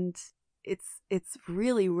 and it's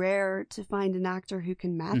really rare to find an actor who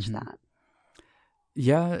can match that.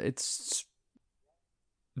 Yeah,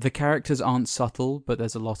 the characters aren't subtle, but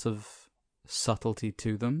there's a lot of subtlety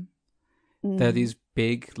to them. They're these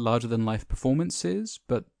big, larger-than-life performances,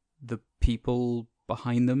 but the people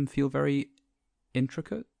behind them feel very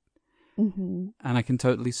intricate. And I can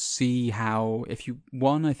totally see how, I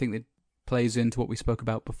think it plays into what we spoke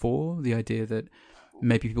about before, the idea that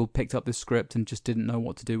maybe people picked up this script and just didn't know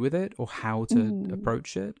what to do with it or how to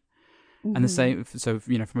approach it. And the same, so,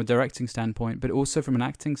 from a directing standpoint, but also from an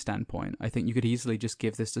acting standpoint, I think you could easily just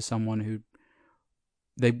give this to someone who,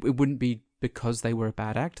 it wouldn't be because they were a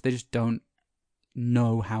bad actor, they just don't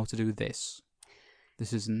know how to do this.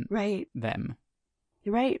 This isn't them.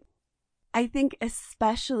 Right. I think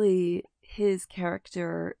especially his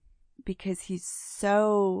character, because he's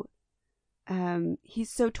so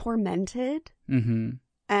tormented,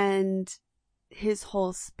 and his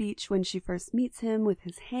whole speech when she first meets him with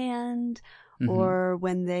his hand, or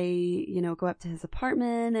when they go up to his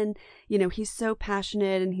apartment, and he's so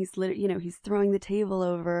passionate, and he's he's throwing the table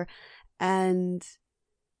over, and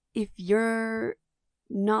if you're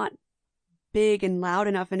not big and loud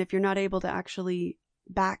enough, and if you're not able to actually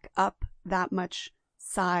back up that much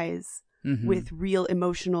size with real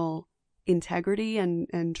emotional integrity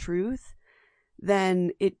and truth,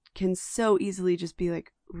 then it can so easily just be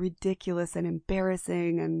like ridiculous and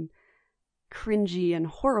embarrassing and cringy and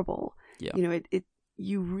horrible. Yeah.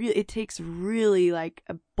 It takes really like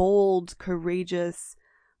a bold, courageous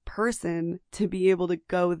person to be able to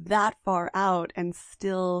go that far out and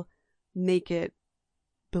still make it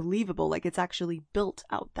believable. Like it's actually built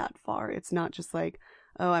out that far. It's not just like,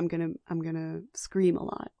 oh, I'm gonna scream a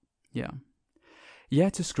lot. Yeah,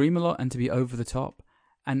 to scream a lot and to be over the top,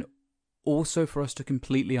 and also for us to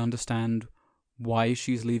completely understand why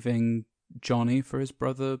she's leaving Johnny for his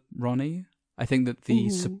brother Ronnie. I think that the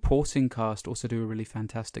supporting cast also do a really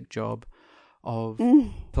fantastic job of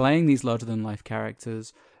playing these larger-than-life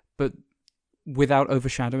characters, but without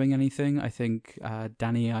overshadowing anything. I think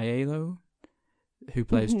Danny Aiello, who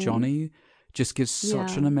plays Johnny, just gives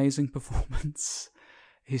such an amazing performance.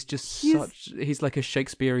 He's he's like a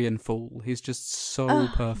Shakespearean fool. He's just so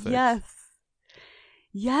perfect.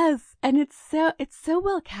 Yes. And it's so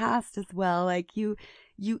well cast as well. Like you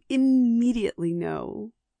immediately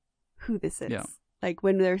know who this is. Yeah. Like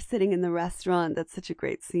when they're sitting in the restaurant, that's such a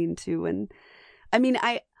great scene too. And I mean,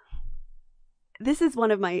 this is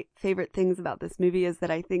one of my favorite things about this movie, is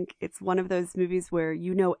that I think it's one of those movies where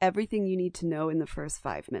you know everything you need to know in the first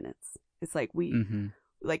 5 minutes. It's like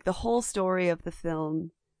like the whole story of the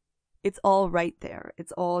film, it's all right there.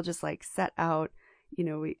 It's all just like set out.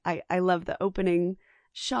 I love the opening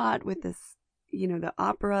shot with this, the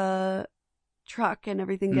opera truck and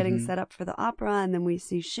everything getting set up for the opera, and then we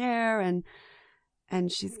see Cher and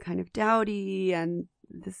she's kind of dowdy, and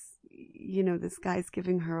this this guy's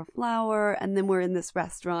giving her a flower, and then we're in this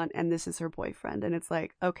restaurant and this is her boyfriend, and it's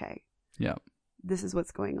like, okay, Yeah. this is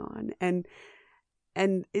what's going on. And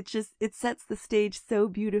it sets the stage so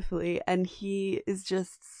beautifully, and he is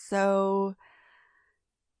just so,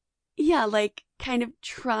 yeah, like kind of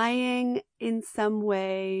trying in some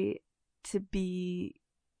way to be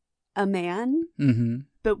a man, Mm-hmm.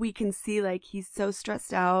 but we can see like he's so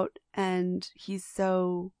stressed out and he's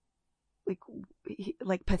so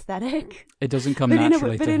like pathetic. It doesn't come but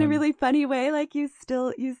naturally but to in him. a really funny way. Like you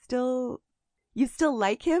still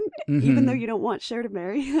like him, Mhm. even though you don't want Cher to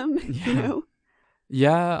marry him. Yeah. You know.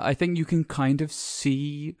 Yeah, I think you can kind of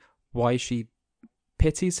see why she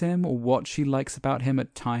pities him or what she likes about him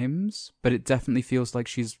at times, but it definitely feels like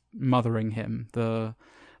she's mothering him. The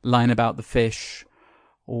line about the fish,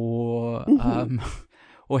 or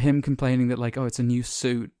or him complaining that like, oh, it's a new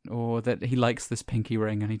suit, or that he likes this pinky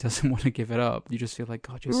ring and he doesn't want to give it up. You just feel like,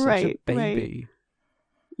 God, you're such a baby.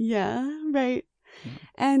 Yeah, right. Yeah.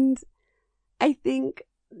 And I think,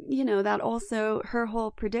 that also her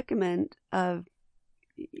whole predicament of,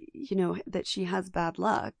 that she has bad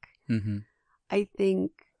luck. Mm-hmm. I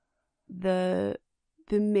think the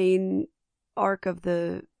main arc of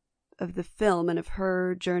the film and of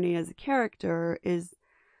her journey as a character is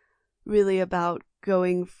really about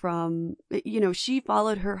going from, she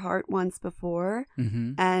followed her heart once before,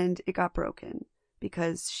 Mm-hmm. and it got broken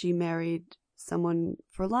because she married someone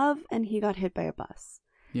for love and he got hit by a bus.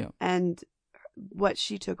 Yeah. And what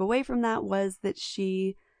she took away from that was that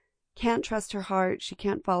she can't trust her heart. She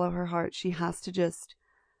can't follow her heart. She has to just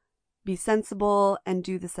be sensible and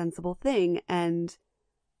do the sensible thing and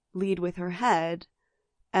lead with her head.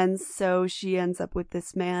 And so she ends up with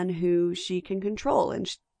this man who she can control,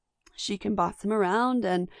 and she can boss him around,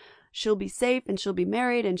 and she'll be safe and she'll be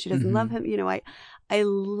married, and she doesn't love him. I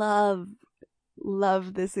love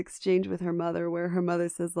this exchange with her mother where her mother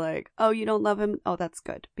says like, oh, you don't love him? Oh, that's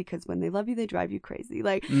good, because when they love you, they drive you crazy.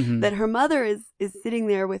 Like that her mother is sitting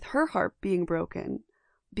there with her heart being broken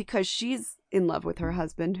because she's in love with her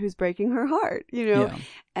husband who's breaking her heart, Yeah.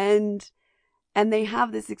 and they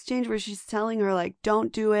have this exchange where she's telling her like,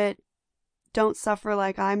 don't do it. Don't suffer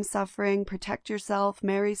like I'm suffering. Protect yourself.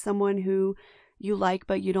 Marry someone who you like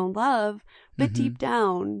but you don't love. But deep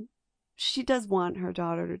down, she does want her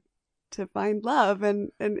daughter to find love,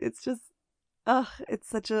 and it's just, it's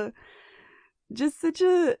such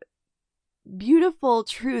a beautiful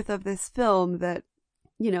truth of this film that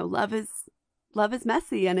love is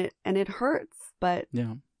messy, and it hurts. But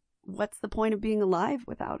Yeah. what's the point of being alive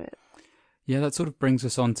without it? Yeah, that sort of brings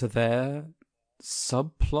us on to their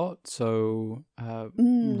subplot. So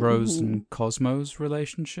Rose and Cosmo's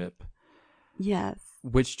relationship. Yes.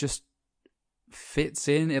 Which just fits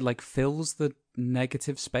in. It like fills the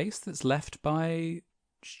negative space that's left by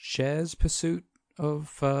Cher's pursuit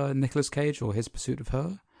of Nicolas Cage, or his pursuit of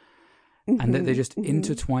her. And that they just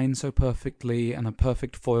intertwine so perfectly and are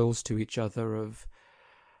perfect foils to each other of,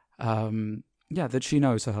 that she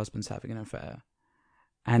knows her husband's having an affair.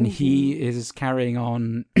 And he is carrying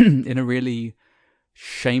on in a really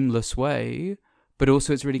shameless way, but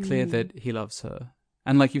also it's really clear that he loves her.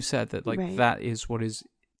 And like you've said, that like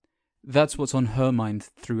that's what's on her mind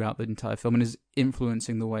throughout the entire film, and is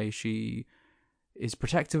influencing the way she is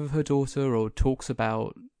protective of her daughter or talks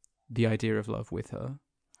about the idea of love with her.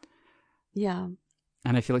 Yeah.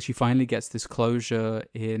 And I feel like she finally gets this closure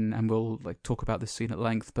in, and we'll like talk about this scene at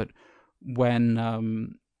length, but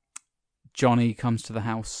when Johnny comes to the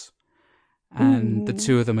house and the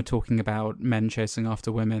two of them are talking about men chasing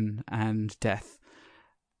after women and death.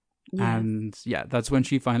 Yes. And that's when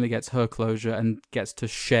she finally gets her closure and gets to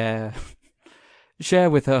share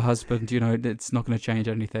with her husband, it's not going to change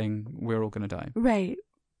anything. We're all going to die. Right.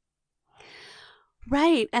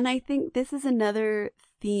 Right. And I think this is another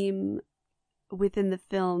theme within the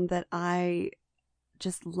film that I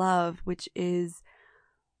just love, which is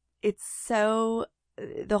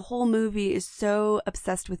the whole movie is so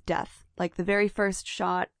obsessed with death. Like the very first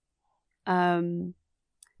shot,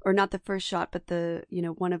 or not the first shot, but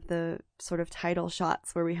one of the sort of title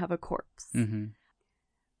shots where we have a corpse. Mm-hmm.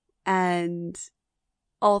 And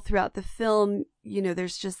all throughout the film,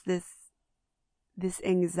 there's just this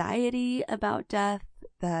anxiety about death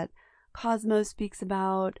that Cosmo speaks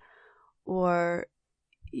about, or,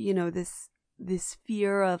 this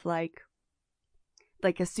fear of like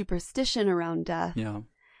a superstition around death. Yeah.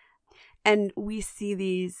 And we see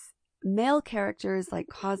these male characters like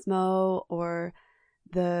Cosmo or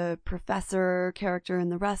the professor character in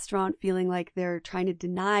the restaurant feeling like they're trying to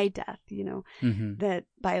deny death, that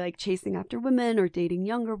by like chasing after women or dating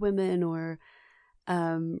younger women or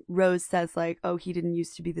Rose says like, oh, he didn't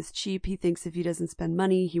used to be this cheap. He thinks if he doesn't spend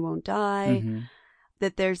money, he won't die. Mm-hmm.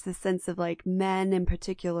 That there's this sense of like men in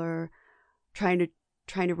particular trying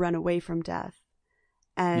to run away from death.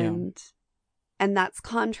 And that's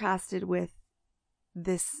contrasted with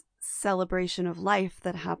this celebration of life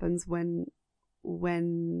that happens when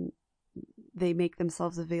they make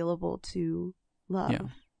themselves available to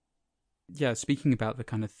love. Yeah, speaking about the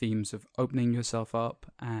kind of themes of opening yourself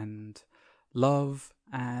up and love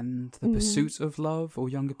and the pursuit of love or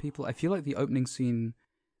younger people, I feel like the opening scene,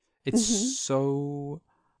 it's so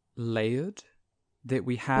layered that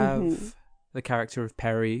we have the character of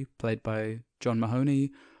Perry, played by John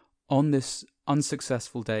Mahoney, on this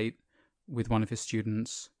unsuccessful date with one of his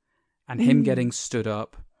students, and him getting stood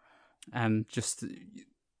up, and just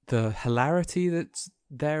the hilarity that's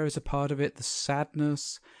there as a part of it, the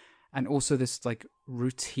sadness, and also this like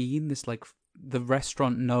routine, this like the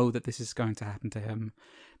restaurant know that this is going to happen to him.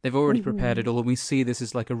 They've already prepared it all, and we see this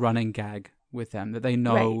is like a running gag with them, that they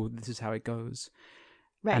know this is how it goes.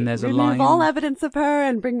 Right. And there's Remove a line, all evidence of her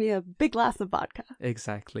and bring me a big glass of vodka.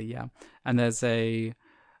 Exactly, yeah. And there's a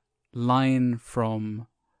line from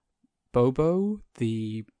Bobo,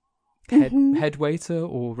 the head waiter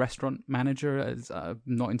or restaurant manager, I'm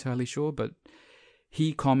not entirely sure, but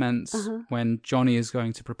he comments when Johnny is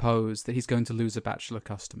going to propose that he's going to lose a bachelor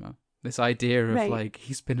customer. This idea of like,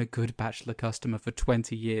 he's been a good bachelor customer for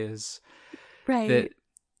 20 years. Right. That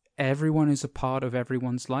everyone is a part of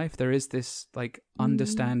everyone's life. There is this like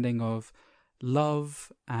understanding of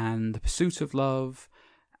love and the pursuit of love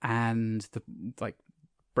and the like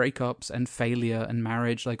breakups and failure and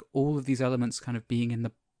marriage, like all of these elements kind of being in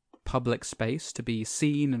the public space to be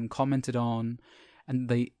seen and commented on, and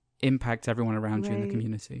they impact everyone around you in the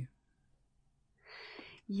community.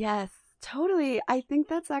 Yes, totally. I think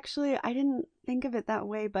that's actually, I didn't think of it that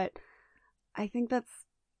way, but I think that's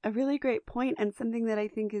a really great point, and something that I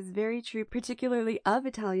think is very true, particularly of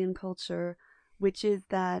Italian culture, which is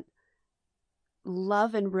that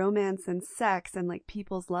love and romance and sex and like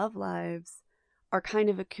people's love lives are kind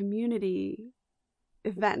of a community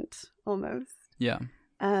event almost. Yeah.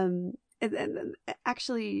 And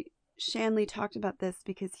actually, Shanley talked about this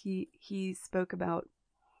because he spoke about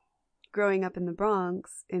growing up in the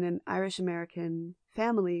Bronx in an Irish American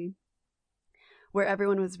family where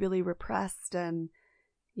everyone was really repressed and,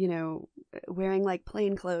 you know, wearing like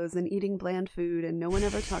plain clothes and eating bland food, and no one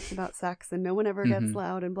ever talks about sex and no one ever gets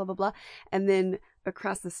loud and blah, blah, blah. And then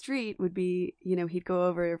across the street would be, you know, he'd go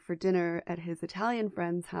over for dinner at his Italian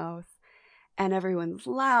friend's house and everyone's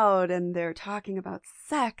loud and they're talking about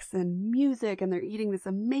sex and music and they're eating this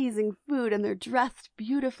amazing food and they're dressed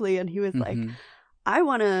beautifully. And he was like, I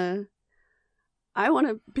want to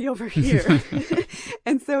be over here.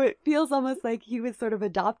 And so it feels almost like he was sort of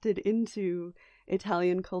adopted into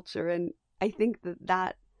Italian culture. And I think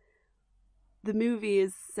that the movie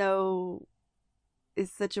is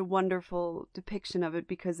such a wonderful depiction of it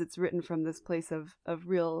because it's written from this place of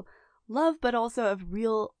real love, but also of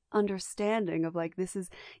real understanding of like, this is,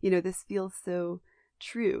 you know, this feels so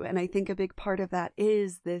true. And I think a big part of that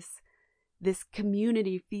is this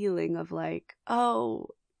community feeling of like, oh,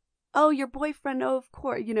 your boyfriend, oh, of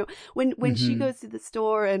course, you know, when she goes to the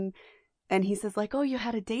store and he says like, oh, you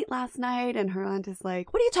had a date last night, and her aunt is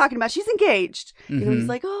like, what are you talking about? She's engaged. You know, he's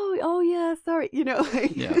like, oh yeah, sorry, you know,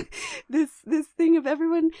 like this thing of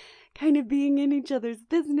everyone kind of being in each other's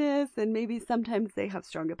business, and maybe sometimes they have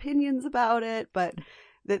strong opinions about it, but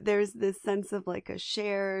that there's this sense of like a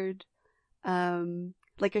shared awareness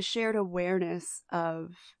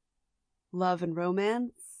of love and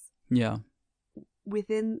romance. Yeah.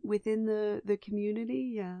 Within the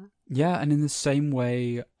community, and in the same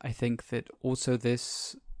way, I think that also in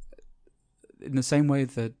the same way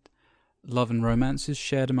that love and romance is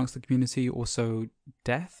shared amongst the community, also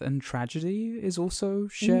death and tragedy is also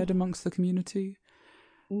shared amongst the community.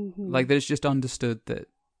 Like, that it's just understood that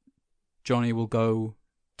Johnny will go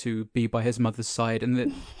to be by his mother's side, and that,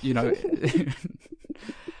 you know,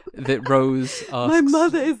 that Rose asks, my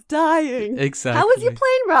mother is dying. Exactly. How was your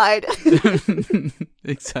plane ride?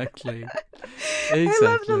 Exactly. I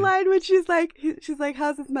love the line when she's like,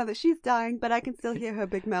 how's his mother? She's dying, but I can still hear her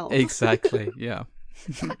big mouth. Exactly. Yeah.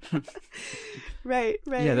 Right.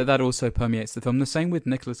 Yeah, that also permeates the film. The same with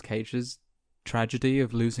Nicolas Cage's tragedy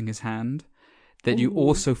of losing his hand, that you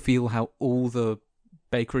also feel how all the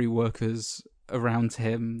bakery workers around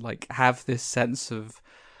him like have this sense of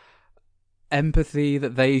empathy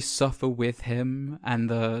that they suffer with him, and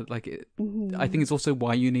the like I think it's also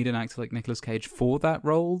why you need an actor like Nicolas Cage for that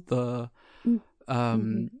role.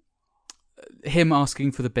 Him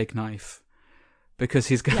asking for the big knife because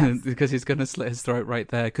he's gonna Yes. because he's gonna slit his throat right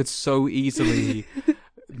there. Could so easily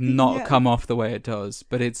not Yeah. come off the way it does,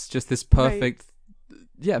 but it's just this Right. perfect,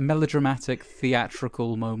 melodramatic,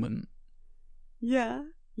 theatrical moment. Yeah,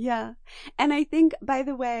 yeah. And I think, by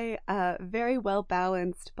the way, very well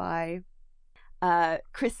balanced by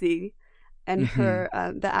Chrissy, and her,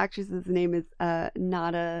 the actress's name is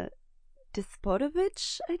Nada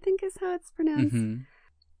Dispodovich, I think is how it's pronounced,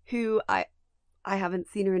 who I haven't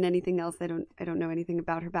seen her in anything else. I don't know anything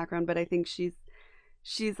about her background, but I think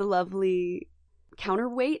she's a lovely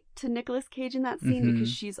counterweight to Nicolas Cage in that scene, because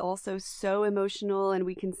she's also so emotional, and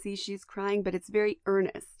we can see she's crying, but it's very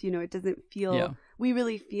earnest. You know, it doesn't feel, we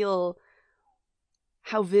really feel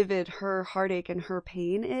how vivid her heartache and her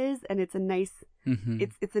pain is, and it's a nice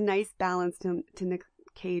it's a nice balance to Nick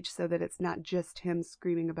Cage, so that it's not just him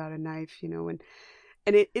screaming about a knife, you know, and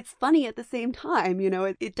it's funny at the same time, you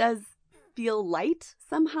know. It does feel light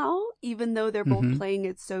somehow, even though they're both playing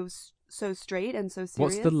it so straight and so serious.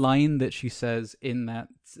 What's the line that she says in that,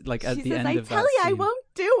 like, at she the says, end I of that tell you, scene? I won't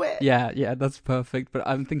do it. Yeah, that's perfect. But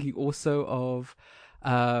I'm thinking also of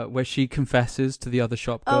where she confesses to the other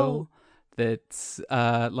shop girl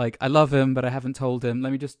that like, I love him, but I haven't told him.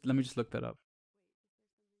 Let me just look that up.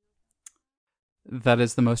 That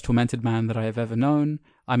is the most tormented man that I have ever known.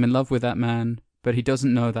 I'm in love with that man, but he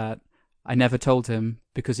doesn't know that. I never told him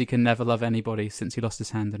because he can never love anybody since he lost his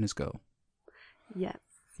hand on his girl. Yes.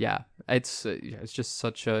 Yeah, it's just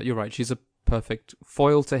such a. You're right. She's a perfect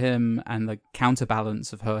foil to him, and the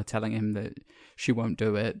counterbalance of her telling him that she won't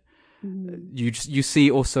do it. You see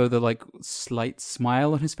also the like slight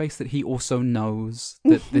smile on his face, that he also knows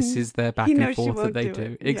that this is their back and forth that they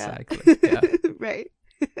do. Exactly. Yeah. Right.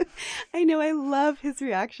 I know. I love his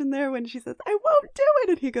reaction there when she says, I won't do it.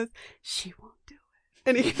 And he goes, she won't do it.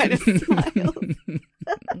 And he kind of smiles.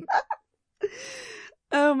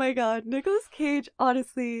 Oh my God. Nicolas Cage,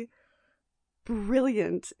 honestly,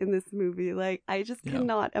 brilliant in this movie. Like, I just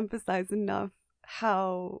cannot emphasize enough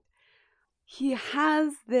how he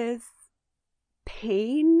has this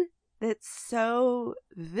pain that's so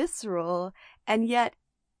visceral, and yet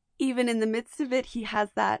even in the midst of it, he has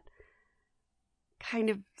that kind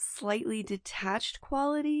of slightly detached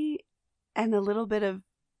quality and a little bit of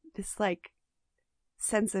this like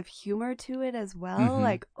sense of humor to it as well.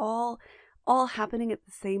 Like all happening at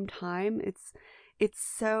the same time. It's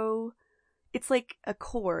like a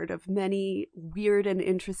chord of many weird and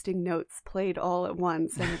interesting notes played all at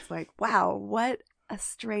once, and it's like, wow, what a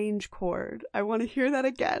strange chord. I want to hear that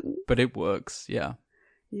again. But it works. Yeah.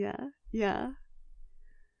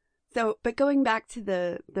 So, but going back to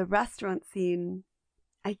the restaurant scene,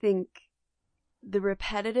 I think the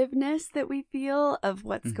repetitiveness that we feel of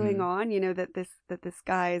what's going on, you know, that this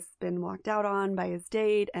guy's been walked out on by his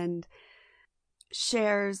date, and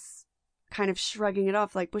Cher's kind of shrugging it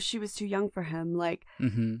off, like, well, she was too young for him. Like,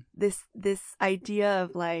 this idea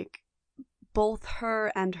of like both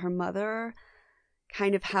her and her mother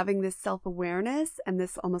kind of having this self-awareness and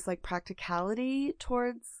this almost like practicality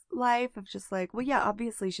towards life of just like, well, yeah,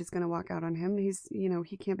 obviously she's going to walk out on him. He's, you know,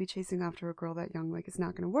 he can't be chasing after a girl that young. Like, it's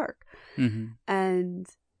not going to work. And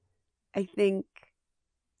I think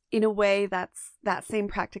in a way that same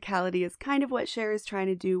practicality is kind of what Cher is trying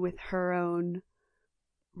to do with her own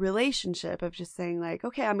relationship, of just saying like,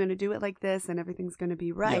 okay, I'm going to do it like this and everything's going to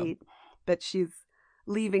be right. But she's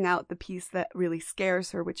leaving out the piece that really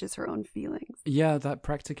scares her, which is her own feelings. Yeah, that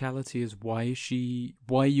practicality is why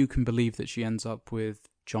you can believe that she ends up with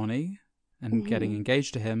Johnny and getting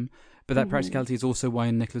engaged to him. But that practicality is also why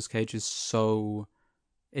Nicolas Cage is so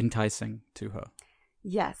enticing to her.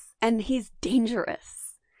 Yes, and he's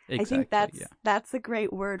dangerous. Exactly, I think that's a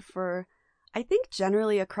great word for, I think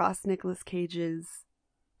generally across Nicolas Cage's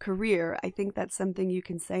career, I think that's something you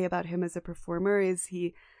can say about him as a performer, is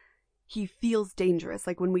he feels dangerous.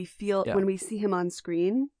 Like when we see him on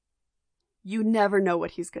screen, you never know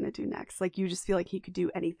what he's going to do next. Like you just feel like he could do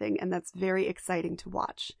anything, and that's very exciting to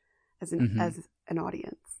watch as an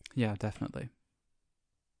audience. Yeah, definitely.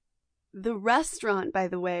 The restaurant, by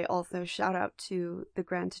the way, also shout out to the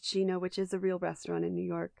Gran Ticino, which is a real restaurant in New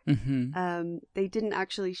York. They didn't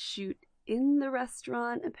actually shoot in the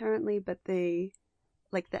restaurant apparently, but they,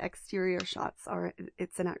 like, the exterior shots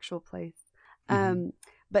it's an actual place.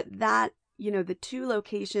 But that, you know, the two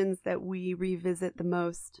locations that we revisit the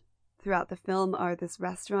most throughout the film are this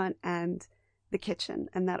restaurant and the kitchen.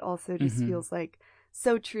 And that also just feels like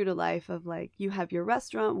so true to life, of like, you have your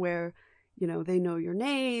restaurant where, you know, they know your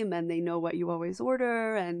name and they know what you always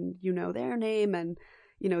order and you know their name and,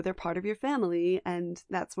 you know, they're part of your family. And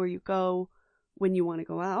that's where you go when you want to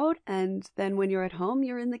go out. And then when you're at home,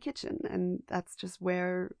 you're in the kitchen. And that's just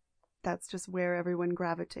where that's just where everyone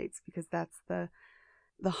gravitates, because that's the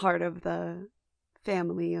heart of the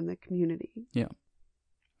family and the community. Yeah.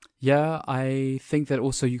 Yeah, I think that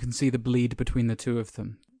also you can see the bleed between the two of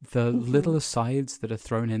them. The little asides that are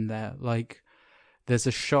thrown in there, like there's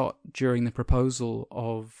a shot during the proposal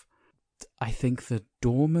of, I think, the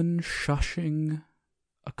doorman shushing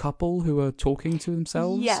a couple who are talking to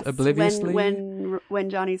themselves Yes, obliviously. when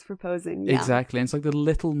Johnny's proposing. Yeah. Exactly. And it's like the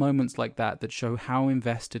little moments like that show how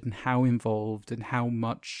invested and how involved and how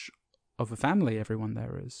much of a family everyone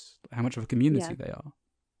there is, how much of a community they are.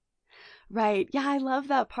 Right. Yeah, I love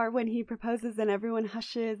that part when he proposes and everyone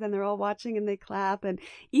hushes and they're all watching and they clap. And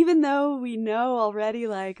even though we know already,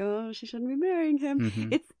 like, oh, she shouldn't be marrying him,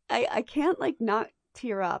 I can't like not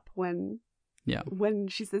tear up when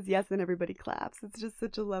she says yes and everybody claps. It's just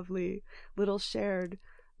such a lovely little shared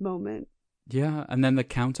moment. Yeah, and then the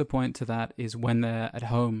counterpoint to that is when they're at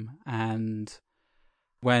home and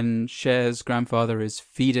when Cher's grandfather is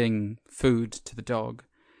feeding food to the dog,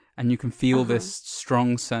 and you can feel this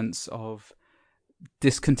strong sense of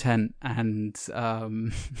discontent and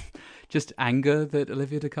just anger that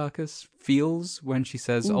Olivia Dukakis feels when she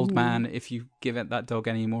says, "Old man, if you give it that dog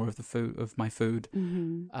any more of my food,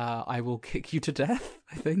 I will kick you to death."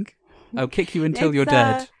 I think I'll kick you until you're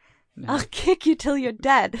dead. I'll kick you till you're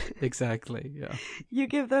dead. Exactly. Yeah. You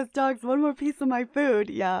give those dogs one more piece of my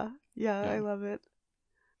food. Yeah. I love it.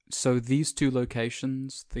 So these two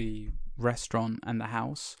locations, the restaurant and the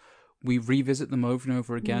house, we revisit them over and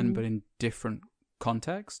over again, but in different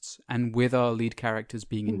contexts, and with our lead characters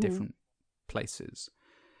being in different places,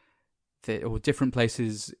 or different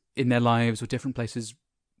places in their lives, or different places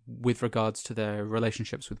with regards to their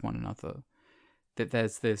relationships with one another. That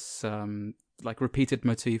there's this like repeated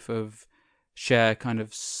motif of Cher kind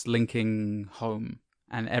of slinking home,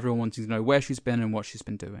 and everyone wanting to know where she's been and what she's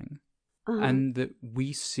been doing. And that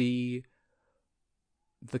we see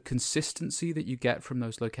the consistency that you get from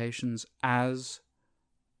those locations as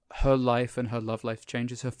her life and her love life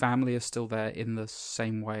changes. Her family is still there in the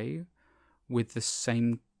same way, with the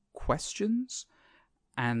same questions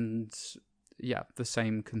and, the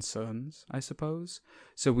same concerns, I suppose.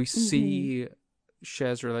 So we see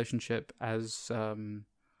Cher's relationship as,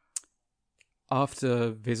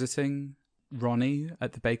 after visiting Ronnie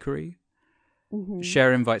at the bakery,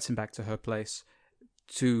 Cher invites him back to her place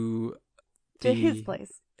to his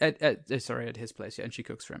place. At his place, and she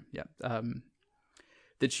cooks for him.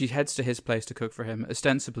 That she heads to his place to cook for him,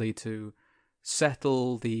 ostensibly to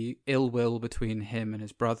settle the ill will between him and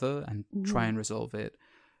his brother and try and resolve it.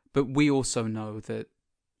 But we also know that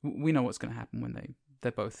we know what's going to happen when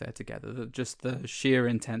they're both there together. That just the sheer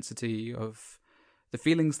intensity of the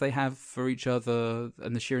feelings they have for each other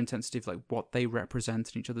and the sheer intensity of like what they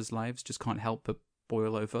represent in each other's lives just can't help but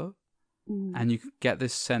boil over. And you get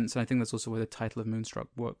this sense, and I think that's also where the title of Moonstruck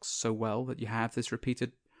works so well, that you have this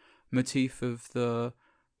repeated motif of the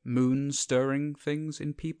moon stirring things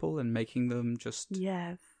in people and making them just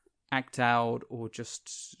act out, or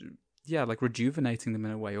just like rejuvenating them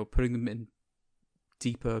in a way, or putting them in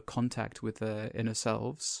deeper contact with their inner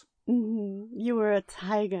selves. You were a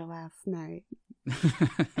tiger last night.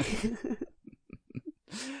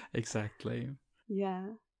 Exactly. Yeah.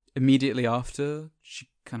 Immediately after, she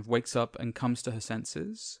kind of wakes up and comes to her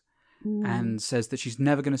senses and says that she's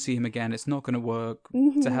never going to see him again. It's not going to work.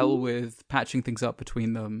 To hell with patching things up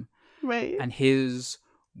between them. Right. And his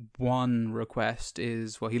one request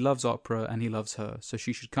is, well, he loves opera and he loves her, so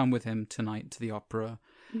she should come with him tonight to the opera.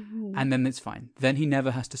 And then it's fine. Then he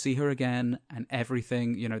never has to see her again, and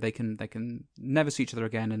everything, they can never see each other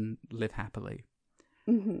again and live happily.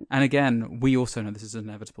 And again, we also know this is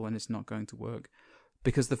inevitable and it's not going to work,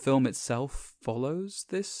 because the film itself follows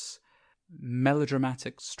this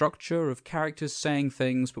melodramatic structure of characters saying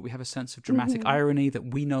things, but we have a sense of dramatic irony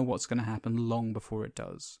that we know what's going to happen long before it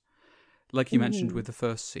does. Like you mentioned with the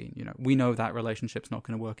first scene, we know that relationship's not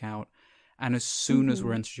going to work out. And as soon as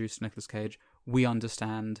we're introduced to Nicolas Cage, we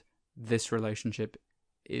understand this relationship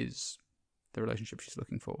is the relationship she's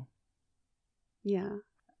looking for. Yeah.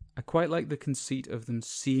 I quite like the conceit of them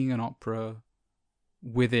seeing an opera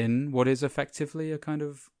within what is effectively a kind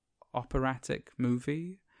of operatic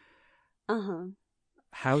movie.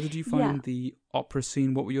 How did you find the opera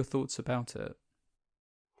scene? What were your thoughts about it?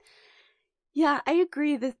 Yeah, I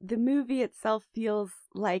agree. The movie itself feels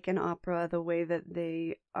like an opera, the way that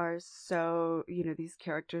they are so, these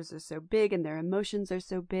characters are so big and their emotions are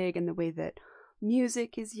so big, and the way that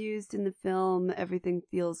music is used in the film, everything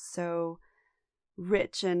feels so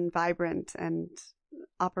rich and vibrant and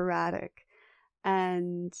operatic.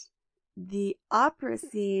 And the opera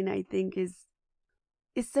scene, I think, is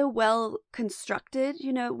is so well constructed.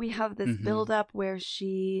 You know, we have this build up where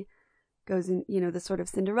she goes in, you know, the sort of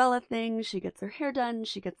Cinderella thing. She gets her hair done.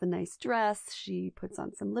 She gets a nice dress. She puts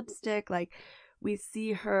on some lipstick. Like, we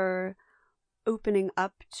see her opening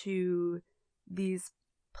up to these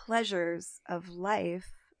pleasures of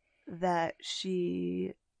life that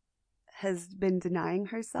she has been denying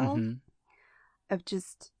herself, of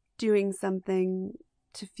just doing something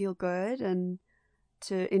to feel good and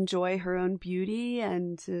to enjoy her own beauty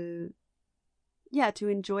and to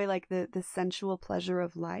enjoy like the sensual pleasure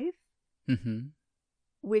of life,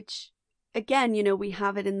 which again, you know, we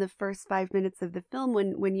have it in the first 5 minutes of the film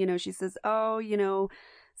when you know, she says, oh, you know,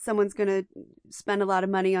 someone's gonna spend a lot of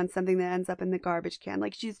money on something that ends up in the garbage can.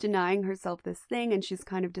 Like, she's denying herself this thing and she's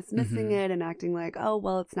kind of dismissing it and acting like, oh,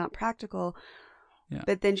 well, it's not practical. Yeah.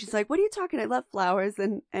 But then she's like, what are you talking? I love flowers.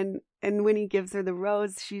 And when he gives her the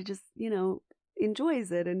rose, she just, you know,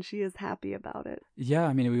 enjoys it and she is happy about it. Yeah,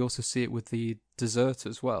 I mean, we also see it with the dessert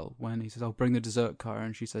as well. When he says, I'll bring the dessert car,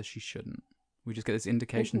 and she says she shouldn't. We just get this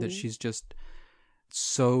indication that she's just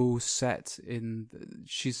so set in,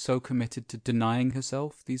 she's so committed to denying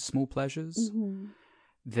herself these small pleasures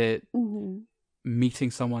that meeting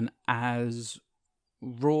someone as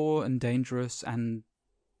raw and dangerous and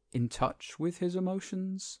in touch with his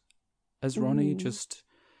emotions as Ronnie, just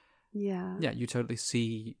you totally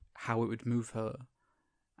see how it would move her.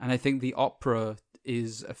 And I think the opera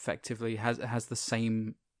is effectively has the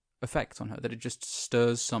same effect on her, that it just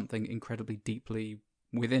stirs something incredibly deeply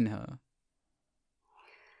within her.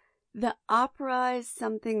 The opera is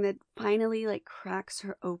something that finally like cracks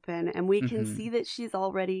her open, and we can see that she's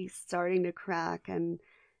already starting to crack, and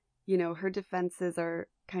you know, her defenses are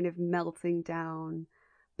kind of melting down,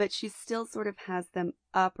 but she still sort of has them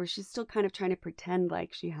up, or she's still kind of trying to pretend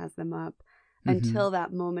like she has them up until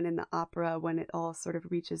that moment in the opera when it all sort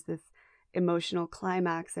of reaches this emotional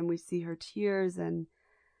climax and we see her tears and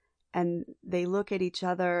they look at each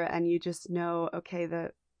other and you just know, okay,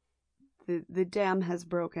 the dam has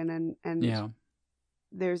broken and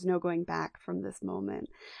there's no going back from this moment.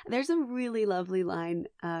 There's a really lovely line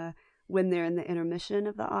when they're in the intermission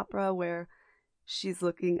of the opera where she's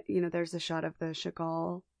looking, you know, there's a shot of the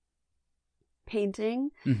Chagall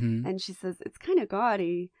painting and she says, it's kind of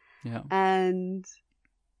gaudy. Yeah. And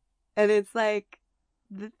it's like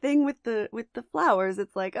the thing with the flowers,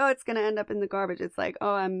 it's like, oh, it's going to end up in the garbage. It's like,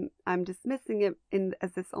 oh, I'm dismissing it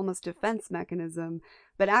as this almost defense mechanism,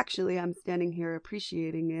 but actually I'm standing here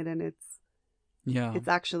appreciating it, and it's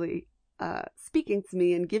actually speaking to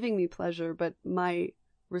me and giving me pleasure, but my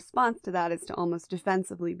response to that is to almost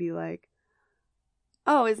defensively be like,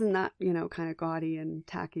 oh, isn't that, you know, kind of gaudy and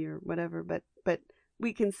tacky or whatever, but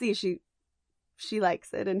we can see she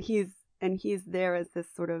likes it, and he's there as this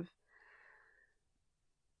sort of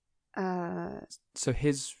so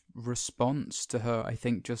his response to her, I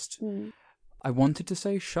think, just I wanted to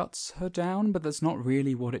say shuts her down, but that's not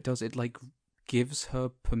really what it does. It like gives her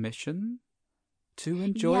permission to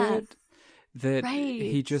enjoy it. That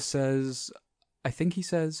he just says, I think he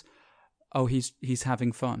says, oh, he's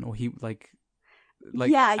having fun, or he like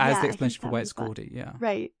as the explanation for why it's gaudy.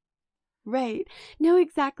 Right. No,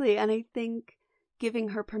 exactly. And I think giving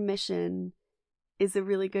her permission is a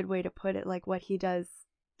really good way to put it, like what he does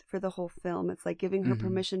for the whole film. It's like giving her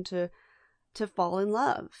permission to fall in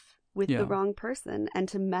love with the wrong person and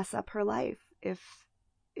to mess up her life if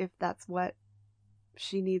that's what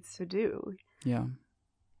she needs to do. Yeah.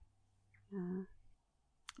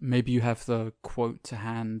 Maybe you have the quote to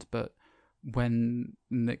hand, but when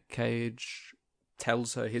Nick Cage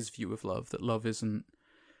tells her his view of love, that love isn't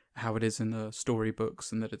how it is in the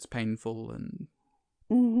storybooks and that it's painful and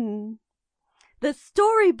the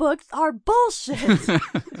storybooks are bullshit.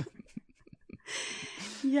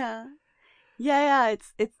 Yeah.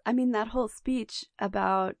 It's I mean, that whole speech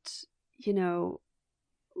about, you know,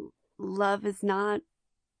 love is not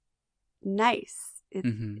nice.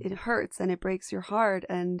 It hurts and it breaks your heart,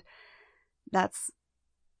 and that's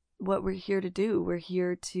what we're here to do. We're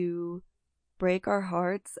here to break our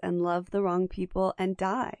hearts and love the wrong people and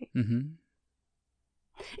die.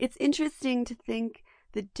 It's interesting to think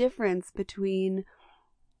the difference between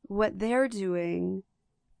what they're doing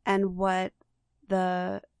and what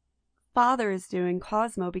the father is doing,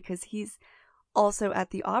 Cosmo, because he's also at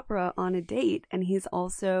the opera on a date, and he's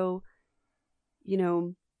also, you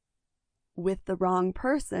know, with the wrong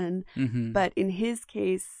person. But in his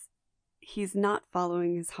case, he's not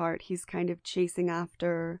following his heart. He's kind of chasing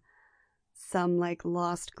after some like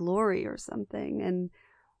lost glory or something. And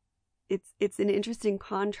it's an interesting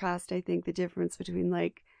contrast, I think, the difference between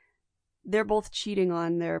like they're both cheating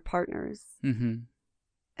on their partners.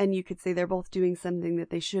 and you could say they're both doing something that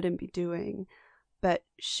they shouldn't be doing. But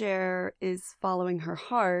Cher is following her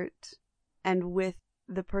heart and with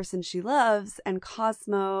the person she loves, and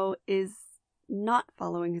Cosmo is not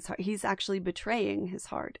following his heart. He's actually betraying his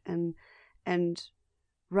heart and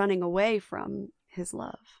running away from his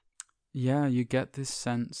love. Yeah, you get this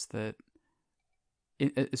sense that,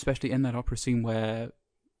 especially in that opera scene where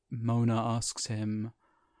Mona asks him,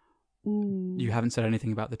 you haven't said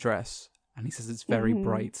anything about the dress, and he says it's very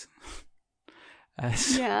bright.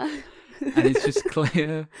 Yeah. And it's just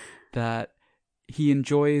clear that he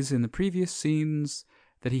enjoys in the previous scenes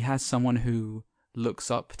that he has someone who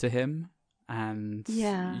looks up to him and,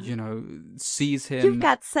 you know, sees him. You've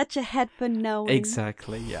got such a head for knowing.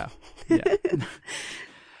 Exactly, yeah. Yeah.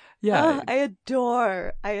 Yeah. Oh,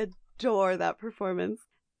 I adore that performance.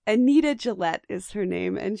 Anita Gillette is her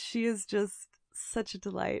name, and she is just such a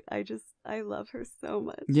delight. I love her so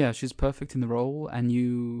much. Yeah, she's perfect in the role, and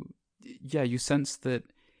you sense that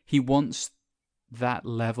he wants that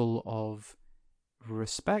level of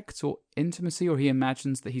respect or intimacy, or he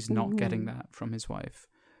imagines that he's not getting that from his wife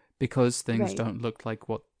because things don't look like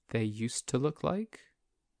what they used to look like.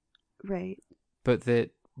 Right. But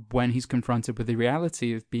that when he's confronted with the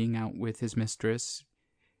reality of being out with his mistress,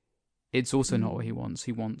 it's also not what he wants.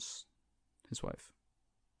 He wants his wife.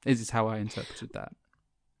 This is how I interpreted that.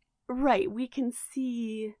 Right. We can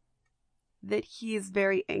see that he is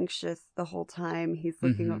very anxious the whole time. He's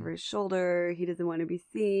looking over his shoulder. He doesn't want to be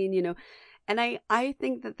seen, you know. And I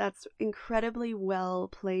think that that's incredibly well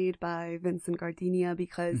played by Vincent Gardenia,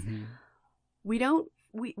 because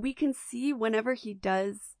we can see whenever he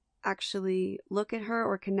does actually look at her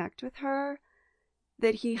or connect with her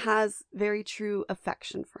that he has very true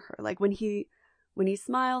affection for her. Like when he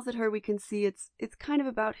smiles at her, we can see it's kind of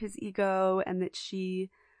about his ego, and that she,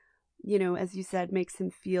 you know, as you said, makes him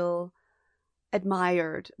feel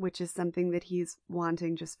admired, which is something that he's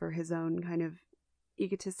wanting just for his own kind of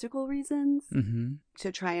egotistical reasons,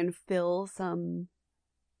 to try and fill some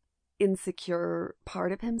insecure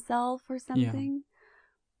part of himself or something. Yeah.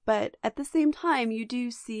 But at the same time, you do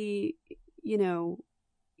see, you know,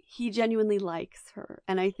 he genuinely likes her.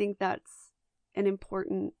 And I think that's an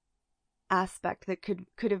important aspect that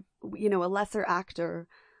could have, you know, a lesser actor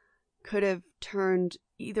could have turned,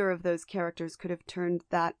 either of those characters could have turned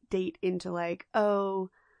that date into like, oh,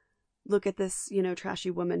 look at this, you know, trashy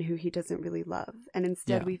woman who he doesn't really love. And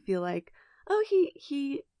instead we feel like, oh,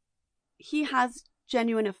 he has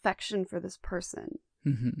genuine affection for this person.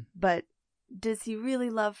 But does he really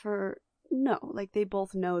love her? No. Like, they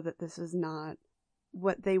both know that this is not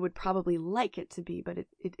what they would probably like it to be, but it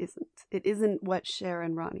isn't. It isn't what Cher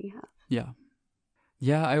and Ronnie have. Yeah.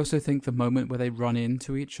 Yeah, I also think the moment where they run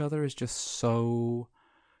into each other is just so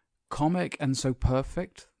comic and so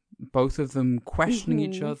perfect. Both of them questioning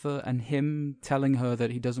each other, and him telling her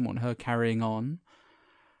that he doesn't want her carrying on.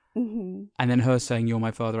 And then her saying, "You're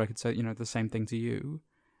my father, I could say, you know, the same thing to you."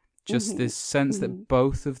 Just this sense that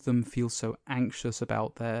both of them feel so anxious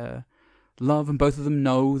about their love, and both of them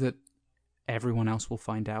know that everyone else will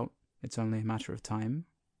find out. It's only a matter of time.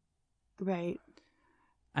 Right.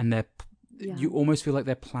 And you almost feel like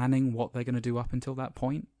they're planning what they're going to do up until that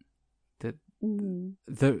point. That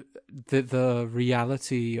the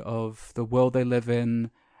reality of the world they live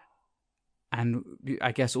in, and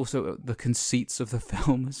I guess also the conceits of the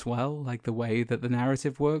film as well, like the way that the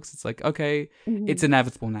narrative works. It's like, okay, it's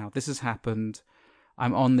inevitable now. This has happened.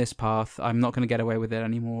 I'm on this path. I'm not going to get away with it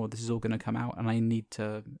anymore. This is all going to come out, and I need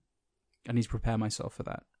to prepare myself for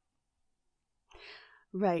that.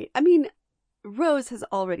 Right. I mean, Rose has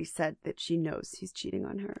already said that she knows he's cheating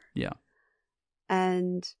on her. Yeah.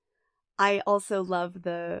 And I also love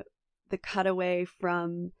the cutaway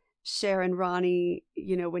from Cher and Ronnie,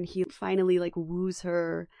 you know, when he finally like woos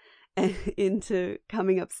her into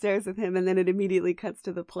coming upstairs with him, and then it immediately cuts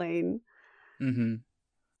to the plane.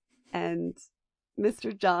 And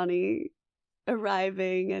Mr. Johnny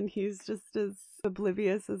arriving, and he's just as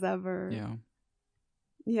oblivious as ever. Yeah.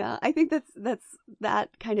 Yeah, I think that's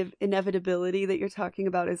that kind of inevitability that you're talking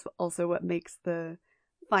about is also what makes the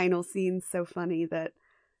final scene so funny, that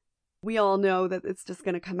we all know that it's just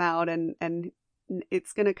going to come out, and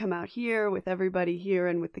it's going to come out here with everybody here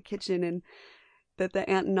and with the kitchen, and that the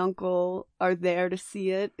aunt and uncle are there to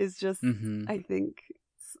see it is just, I think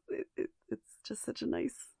it's just such a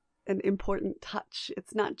nice and important touch.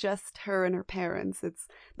 It's not just her and her parents, it's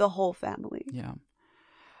the whole family. Yeah.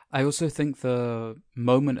 I also think the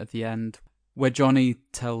moment at the end where Johnny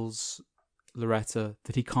tells Loretta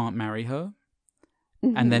that he can't marry her,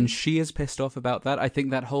 and then she is pissed off about that. I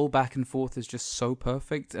think that whole back and forth is just so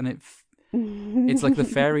perfect, and it's like the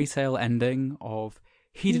fairy tale ending of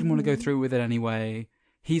He didn't want to go through with it anyway.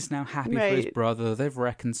 He's now happy for his Right. brother. They've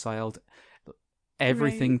reconciled.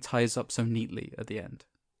 Everything ties up so neatly at the end.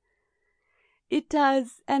 It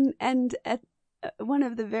does, and at one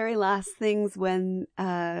of the very last things when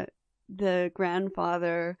the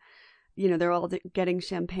grandfather, they're all getting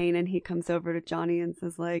champagne, and he comes over to Johnny and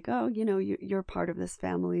says like, "Oh, you're part of this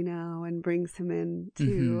family now," and brings him in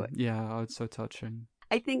too. Yeah, it's so touching.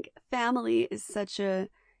 I think family is such a,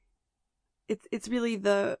 it's really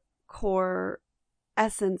the core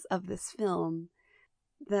essence of this film.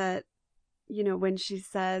 That, when he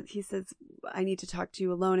says, "I need to talk to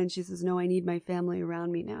you alone," and she says, "No, I need my family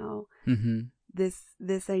around me now." Mm-hmm.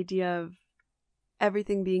 This idea of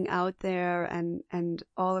everything being out there and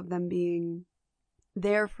all of them being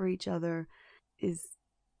there for each other is,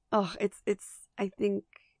 it's I think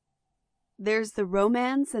there's the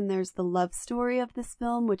romance and there's the love story of this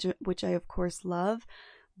film, which I of course love,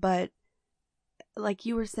 but like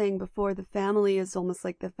you were saying before, the family is almost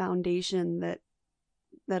like the foundation that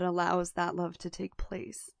allows that love to take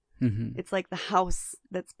place. Mm-hmm. It's like the house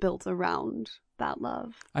that's built around that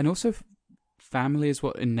love. And also, family is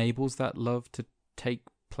what enables that love to take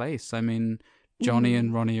place. I mean, Johnny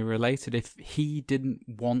and Ronnie are related. If he didn't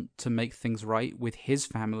want to make things right with his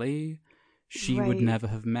family, she would never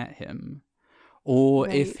have met him. Or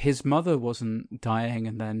if his mother wasn't dying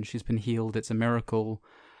and then she's been healed, it's a miracle,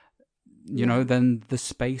 then the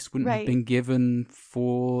space wouldn't have been given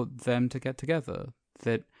for them to get together.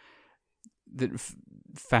 That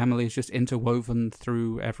family is just interwoven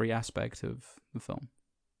through every aspect of the film.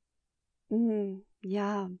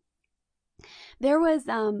 Yeah. There was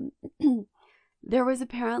there was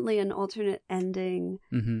apparently an alternate ending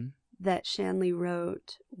that Shanley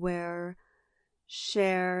wrote where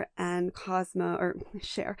Loretta and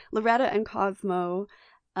Cosmo,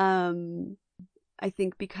 I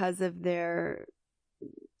think because of their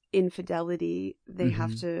infidelity, they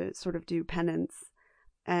have to sort of do penance.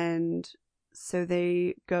 And so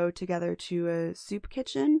they go together to a soup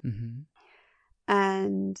kitchen.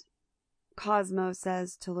 And Cosmo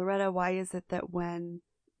says to Loretta, "Why is it that when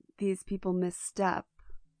these people misstep,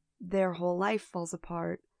 their whole life falls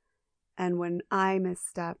apart, and when I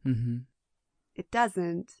misstep, it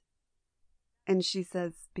doesn't?" And she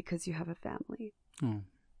says, "Because you have a family." Oh.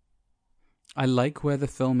 I like where the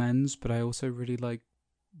film ends, but I also really like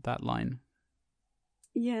that line.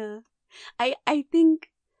 Yeah. I think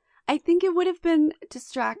it would have been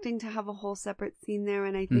distracting to have a whole separate scene there,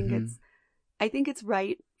 and I think it's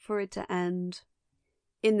right for it to end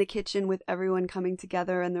in the kitchen with everyone coming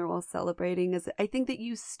together and they're all celebrating. I think that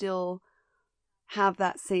you still have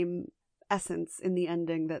that same essence in the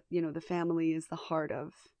ending, that the family is the heart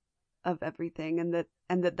of everything, and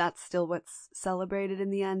that's still what's celebrated in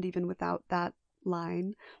the end, even without that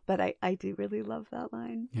line. But I do really love that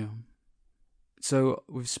line. Yeah. So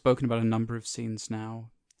we've spoken about a number of scenes now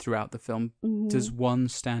throughout the film. Does one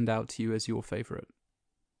stand out to you as your favorite?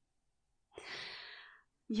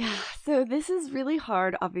 Yeah, so this is really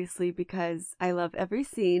hard, obviously, because I love every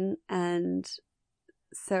scene, and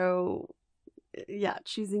so yeah,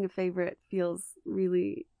 choosing a favorite feels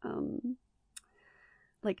really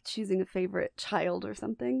like choosing a favorite child or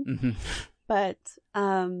something. But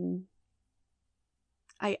I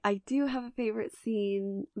do have a favorite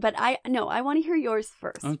scene, but I want to hear yours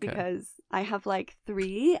first, because I have like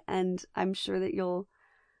 3, and I'm sure that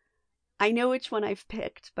I know which one I've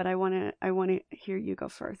picked, but I want to hear you go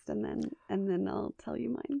first, and then I'll tell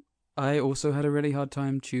you mine. I also had a really hard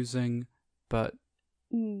time choosing, but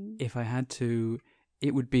if I had to,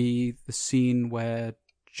 it would be the scene where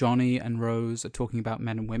Johnny and Rose are talking about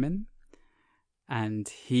men and women, and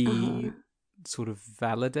he sort of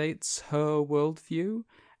validates her worldview,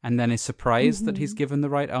 and then is surprised that he's given the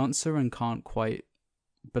right answer and can't quite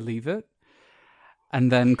believe it.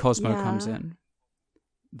 And then Cosmo comes in.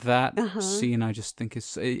 That scene, I just think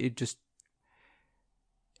it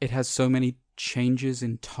has so many changes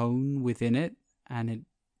in tone within it, and it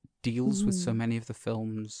deals with so many of the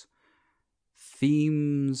film's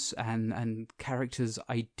themes and characters'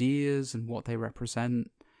 ideas and what they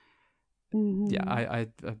represent. Yeah, I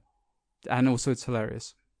and also it's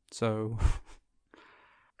hilarious. So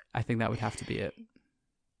I think that would have to be it.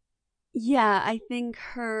 Yeah, I think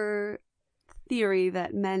her theory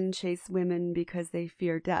that men chase women because they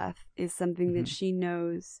fear death is something that she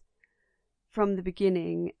knows from the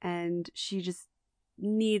beginning, and she just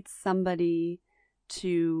needs somebody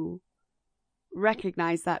to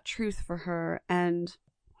recognize that truth for her. And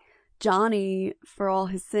Johnny, for all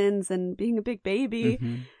his sins and being a big baby,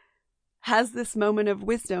 has this moment of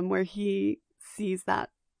wisdom where he sees that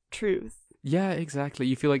truth. Yeah, exactly.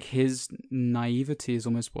 You feel like his naivety is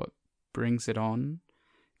almost what brings it on.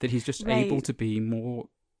 That he's just able Right. to be more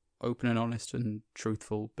open and honest and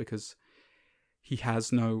truthful because he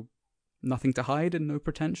has nothing to hide and no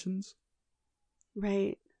pretensions.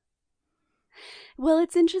 Right. Well,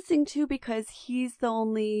 it's interesting too because he's the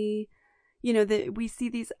only, that we see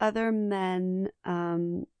these other men,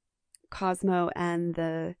 Cosmo and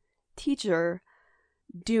the teacher,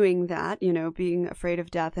 doing that, being afraid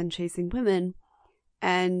of death and chasing women.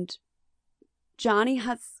 And Johnny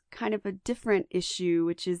has kind of a different issue,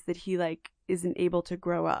 which is that he isn't able to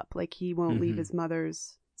grow up. Like he won't leave his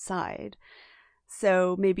mother's side.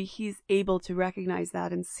 So maybe he's able to recognize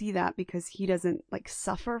that and see that because he doesn't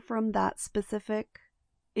suffer from that specific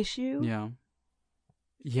issue. Yeah.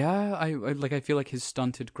 Yeah, I feel like his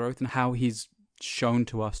stunted growth and how he's shown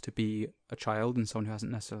to us to be a child and someone who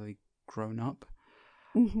hasn't necessarily grown up.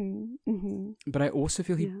 Mm-hmm. Mm-hmm. But I also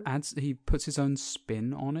feel Yeah. he puts his own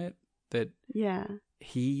spin on it, that Yeah.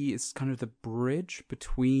 he is kind of the bridge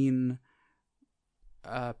between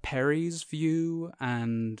Perry's view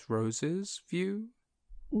and Rose's view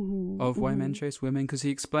Mm-hmm. of why men Mm-hmm. chase women, because he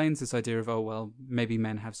explains this idea of, oh, well, maybe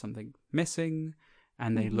men have something missing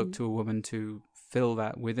and they look to a woman to fill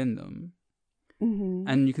that within them. Mm-hmm.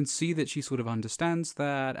 And you can see that she sort of understands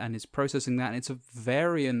that and is processing that. And it's a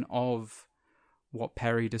variant of what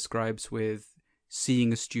Perry describes with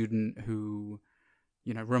seeing a student who,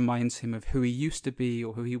 reminds him of who he used to be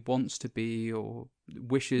or who he wants to be or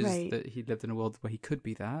wishes Right. that he lived in a world where he could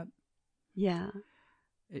be that. Yeah.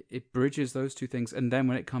 It bridges those two things. And then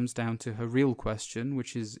when it comes down to her real question,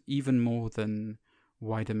 which is even more than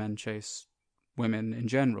why do men chase women in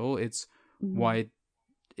general, it's why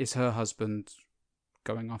is her husband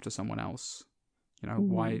going after someone else?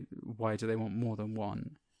 Why do they want more than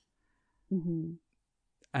one? Mm-hmm.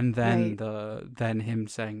 And then Right. then him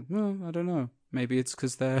saying, well, I don't know. Maybe it's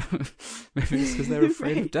because they're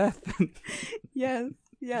afraid of Right. death. Yes.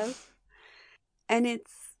 Yes. And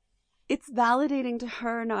it's validating to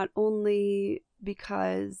her not only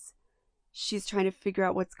because she's trying to figure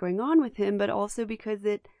out what's going on with him, but also because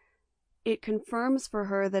it confirms for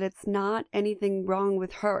her that it's not anything wrong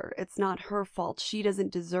with her. It's not her fault. She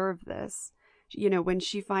doesn't deserve this. When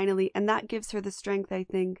she finally, and that gives her the strength, I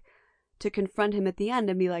think, to confront him at the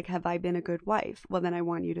end and be like, have I been a good wife? Well, then I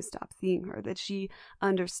want you to stop seeing her. That she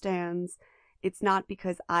understands it's not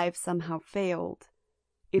because I've somehow failed.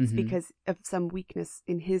 It's Mm-hmm. because of some weakness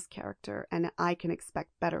in his character, and I can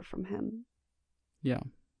expect better from him. Yeah.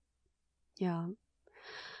 Yeah.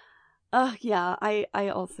 Yeah, I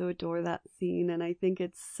also adore that scene, and I think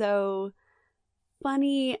it's so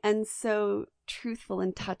funny and so truthful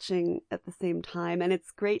and touching at the same time. And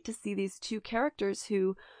it's great to see these two characters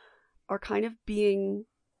who are kind of being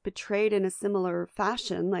betrayed in a similar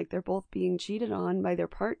fashion, like they're both being cheated on by their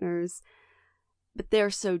partners, but they're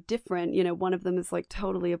so different. One of them is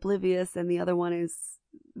totally oblivious and the other one is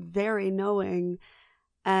very knowing.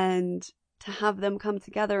 And to have them come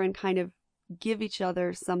together and kind of give each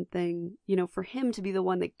other something, for him to be the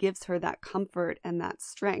one that gives her that comfort and that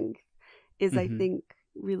strength is, I think,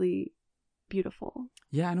 really beautiful.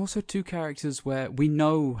 Yeah, and also two characters where we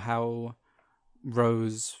know how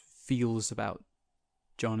Rose feels about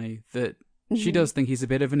Johnny, that she does think he's a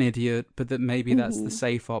bit of an idiot, but that maybe that's the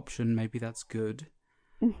safe option, maybe that's good.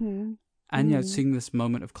 And seeing this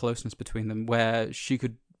moment of closeness between them where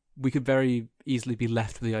we could very easily be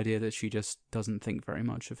left with the idea that she just doesn't think very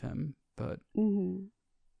much of him, but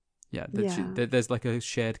there's a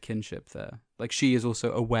shared kinship there. Like she is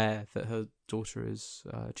also aware that her daughter is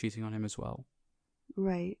cheating on him as well.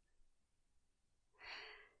 Right.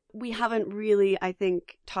 We haven't really, I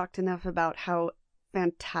think, talked enough about how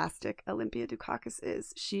fantastic Olympia Dukakis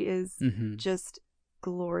is. She is just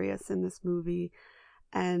glorious in this movie.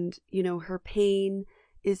 And, her pain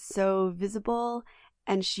is so visible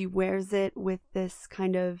and she wears it with this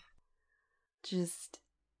kind of just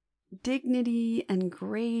dignity and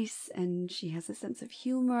grace, and she has a sense of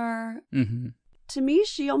humor. To me,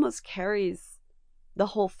 she almost carries the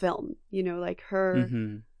whole film,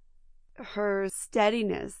 her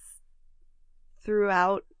steadiness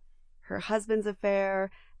throughout her husband's affair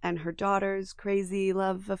and her daughter's crazy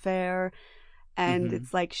love affair. And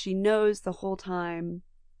it's like she knows the whole time,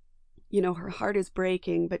 her heart is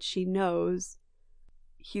breaking, but she knows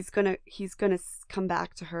he's gonna come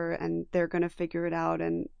back to her and they're gonna figure it out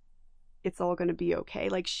and it's all gonna be okay.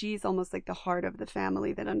 Like she's almost like the heart of the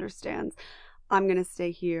family that understands, I'm gonna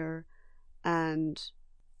stay here, and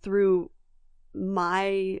through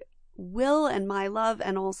my will and my love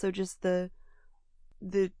and also just the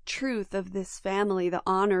truth of this family, the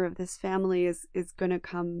honor of this family is gonna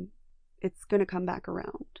come it's going to come back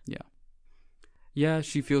around. Yeah,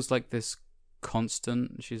 she feels like this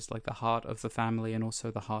constant. She's like the heart of the family and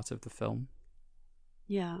also the heart of the film.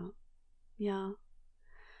 Yeah. Yeah.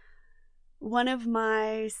 One of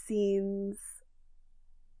my scenes.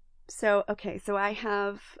 So I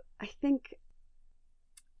think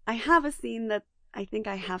I have a scene that I think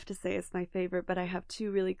I have to say is my favorite, but I have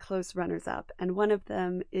two really close runners up. And one of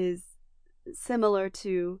them is similar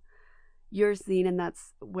to your scene, and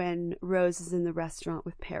that's when Rose is in the restaurant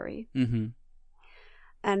with Perry. Mm-hmm.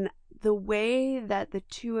 And the way that the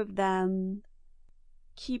two of them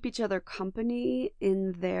keep each other company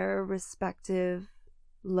in their respective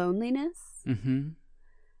loneliness. Mm-hmm.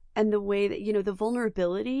 And the way that, the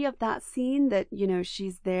vulnerability of that scene, that,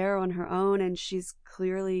 she's there on her own and she's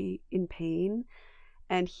clearly in pain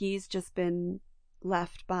and he's just been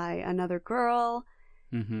left by another girl,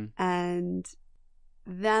 Mm-hmm. and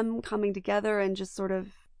them coming together and just sort of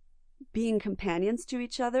being companions to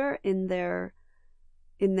each other in their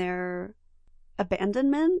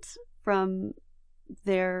abandonment from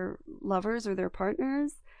their lovers or their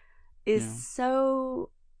partners is so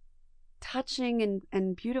touching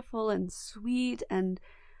and beautiful and sweet. And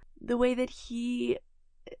the way that he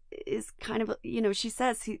is kind of, she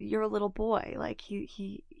says, you're a little boy, like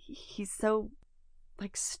he's so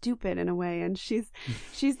like stupid in a way, and she's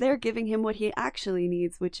there giving him what he actually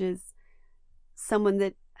needs, which is someone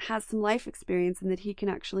that has some life experience and that he can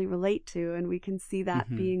actually relate to, and we can see that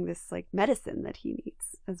being this like medicine that he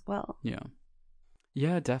needs as well.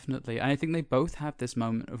 Yeah, definitely. And I think they both have this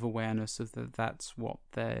moment of awareness of that's what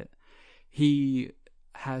he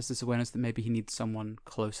has this awareness that maybe he needs someone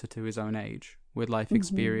closer to his own age with life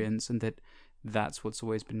experience, and that's what's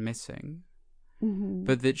always been missing.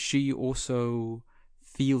 But that she also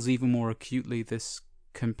feels even more acutely this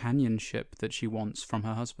companionship that she wants from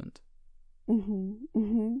her husband.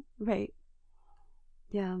 Right.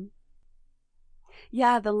 Yeah.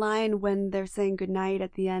 Yeah, the line when they're saying goodnight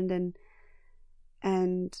at the end,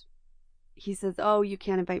 and he says, oh, you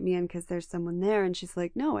can't invite me in because there's someone there. And she's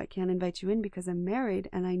like, no, I can't invite you in because I'm married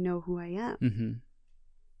and I know who I am.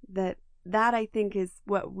 That I think is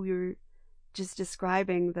what we were just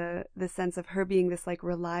describing, the sense of her being this like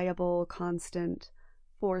reliable, constant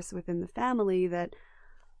force within the family, that,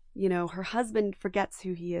 her husband forgets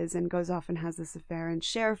who he is and goes off and has this affair, and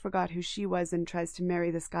Cher forgot who she was and tries to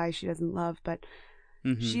marry this guy she doesn't love, but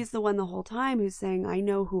she's the one the whole time who's saying, I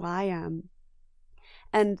know who I am.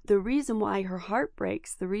 And the reason why her heart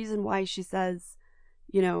breaks, the reason why she says,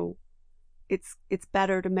 it's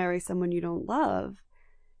better to marry someone you don't love,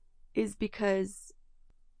 is because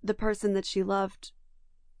the person that she loved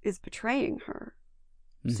is betraying her.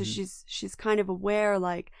 So she's kind of aware,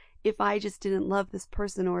 like, if I just didn't love this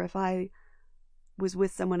person, or if I was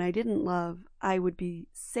with someone I didn't love, I would be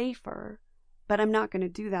safer. But I'm not going to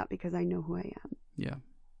do that because I know who I am. Yeah.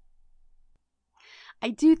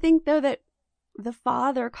 I do think, though, that the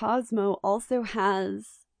father, Cosmo, also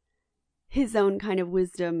has his own kind of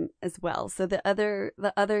wisdom as well. So the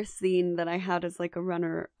other scene that I had as like a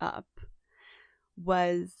runner up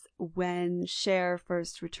was when Cher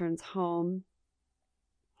first returns home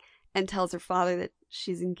and tells her father that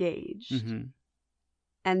she's engaged.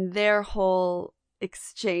 And their whole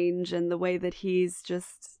exchange, and the way that he's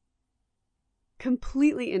just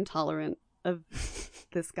completely intolerant of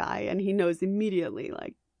this guy, and he knows immediately,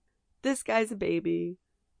 like, this guy's a baby.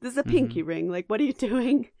 This is a pinky ring. Like, what are you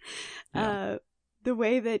doing? Yeah. The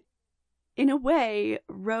way that, in a way,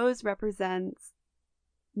 Rose represents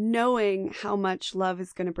knowing how much love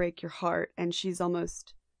is going to break your heart, and she's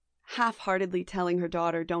almost half-heartedly telling her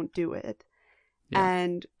daughter, don't do it. Yeah.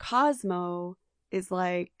 And Cosmo is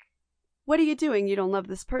like, what are you doing? You don't love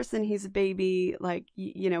this person. He's a baby. Like,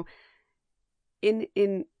 in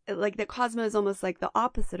like, that Cosmo is almost like the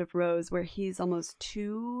opposite of Rose, where he's almost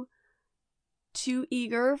too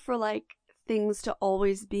eager for like things to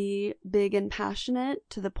always be big and passionate,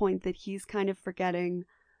 to the point that he's kind of forgetting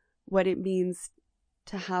what it means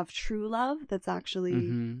to have true love that's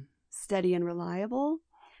actually steady and reliable.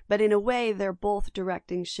 But in a way, they're both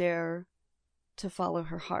directing Cher to follow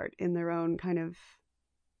her heart in their own kind of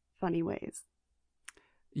funny ways.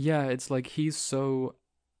 Yeah, it's like he's so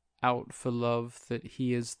out for love that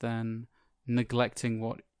he is then neglecting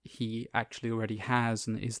what he actually already has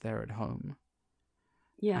and is there at home.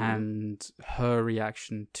 Yeah. And her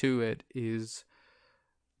reaction to it is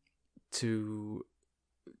to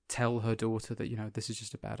tell her daughter that, this is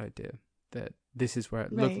just a bad idea. That this is where,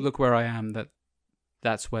 right. look where I am,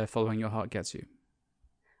 that's where following your heart gets you.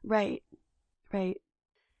 Right.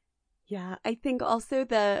 Yeah, I think also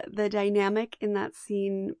the dynamic in that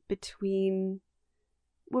scene between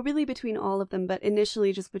well, really between all of them, but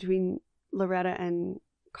initially just between Loretta and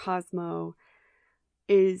Cosmo,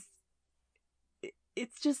 is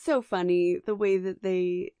it's just so funny the way that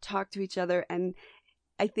they talk to each other. And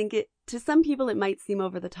I think to some people it might seem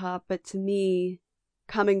over the top, but to me,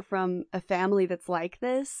 coming from a family that's like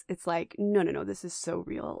this, it's like, no, this is so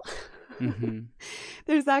real. Mm-hmm.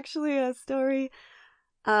 There's actually a story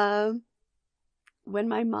when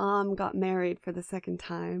my mom got married for the second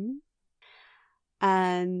time.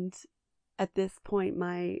 And at this point,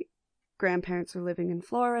 my grandparents were living in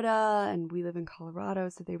Florida and we live in Colorado,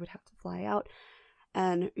 so they would have to fly out.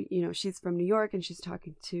 And, she's from New York and she's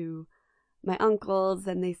talking to my uncles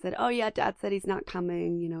and they said, oh yeah, Dad said he's not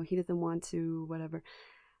coming. He doesn't want to, whatever.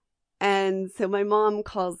 And so my mom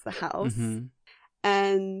calls the house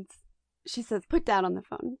and she says, put Dad on the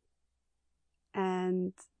phone.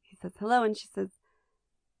 And he says, hello. And she says,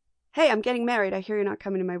 hey, I'm getting married. I hear you're not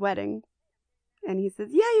coming to my wedding. And he says,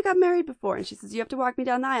 yeah, you got married before. And she says, you have to walk me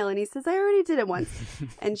down the aisle. And he says, I already did it once.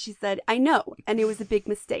 And she said, I know. And it was a big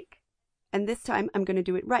mistake. And this time I'm going to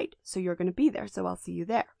do it right. So you're going to be there. So I'll see you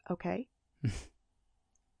there. Okay.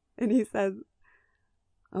 And he says,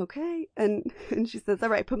 okay. And she says, all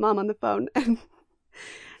right, put Mom on the phone.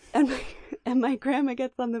 And my grandma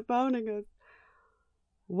gets on the phone and goes,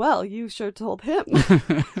 well, you sure told him.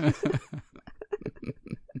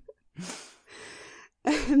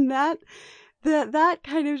 And that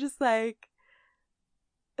kind of just like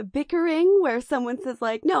bickering where someone says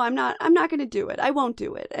like, no, I'm not going to do it. I won't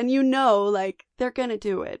do it. And like they're going to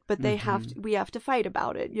do it, but we have to fight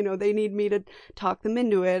about it. They need me to talk them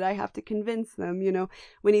into it. I have to convince them,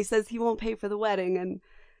 when he says he won't pay for the wedding and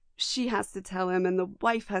she has to tell him and the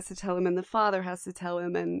wife has to tell him and the father has to tell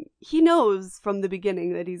him. And he knows from the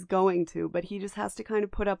beginning that he's going to, but he just has to kind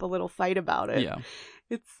of put up a little fight about it. Yeah.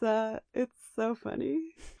 It's so funny.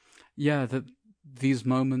 Yeah. These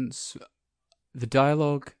moments, the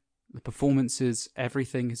dialogue, the performances,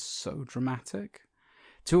 everything is so dramatic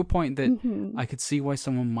to a point that I could see why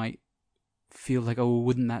someone might feel like, oh,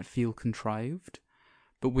 wouldn't that feel contrived?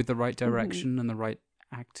 But with the right direction and the right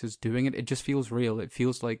actors doing it, it just feels real. It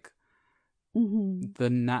feels like the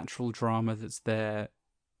natural drama that's there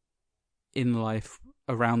in life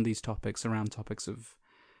around these topics, around topics of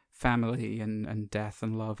family and death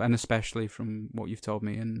and love, and especially from what you've told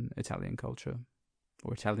me in Italian culture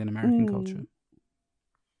or Italian American culture.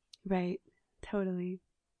 Right, totally.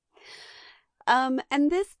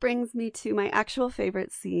 And this brings me to my actual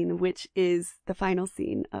favorite scene, which is the final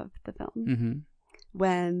scene of the film.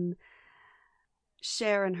 When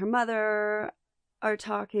Cher and her mother are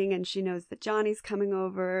talking and she knows that Johnny's coming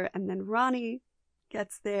over, and then Ronnie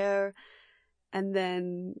gets there, and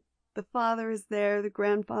then the father is there, the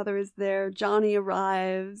grandfather is there, Johnny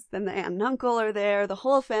arrives, then the aunt and uncle are there, the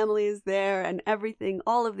whole family is there, and everything,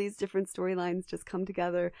 all of these different storylines just come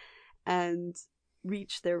together and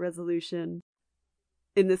reach their resolution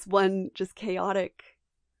in this one just chaotic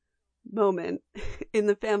moment in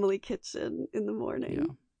the family kitchen in the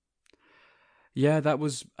morning. Yeah, that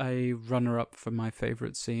was a runner-up for my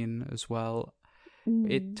favorite scene as well.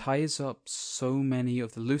 It ties up so many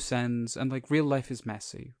of the loose ends, and like real life is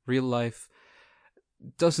messy. Real life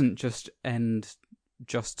doesn't just end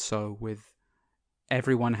just so with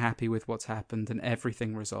everyone happy with what's happened and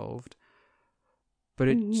everything resolved. But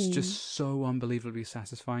it's just so unbelievably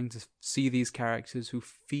satisfying to see these characters who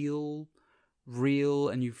feel real,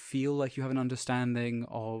 and you feel like you have an understanding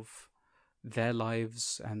of their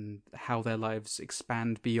lives and how their lives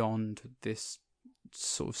expand beyond this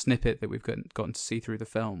sort of snippet that we've gotten to see through the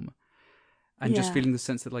film. And just feeling the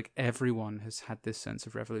sense that like everyone has had this sense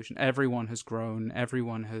of revolution. Everyone has grown.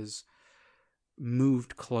 Everyone has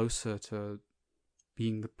moved closer to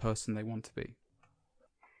being the person they want to be.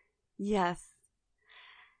 Yes,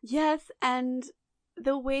 and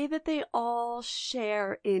the way that they all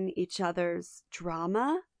share in each other's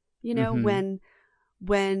drama,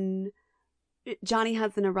 when Johnny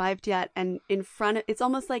hasn't arrived yet, and in front of, it's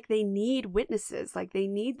almost like they need witnesses, like they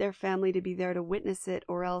need their family to be there to witness it,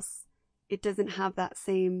 or else it doesn't have that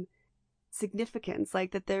same significance.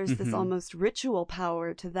 Like that there's this almost ritual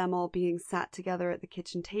power to them all being sat together at the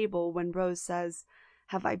kitchen table when Rose says,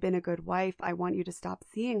 have I been a good wife? I want you to stop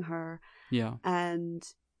seeing her. Yeah. And,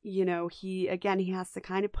 he has to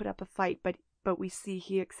kind of put up a fight, but we see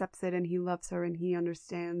he accepts it and he loves her and he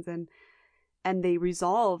understands, and they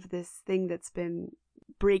resolve this thing that's been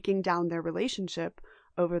breaking down their relationship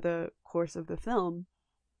over the course of the film.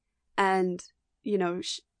 And,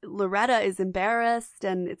 Loretta is embarrassed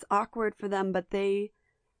and it's awkward for them, but they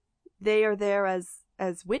are there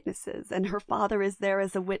as witnesses, and her father is there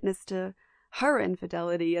as a witness to her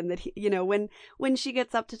infidelity, and that he, when she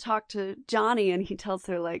gets up to talk to Johnny and he tells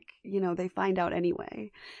her, like, they find out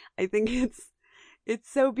anyway. I think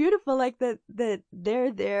it's so beautiful, like that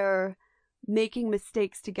they're there making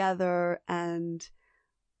mistakes together and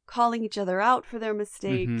calling each other out for their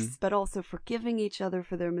mistakes, but also forgiving each other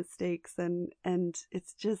for their mistakes, and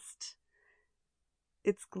it's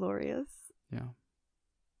glorious. Yeah.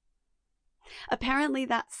 Apparently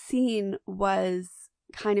that scene was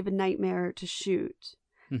kind of a nightmare to shoot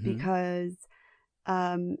because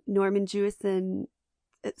Norman Jewison,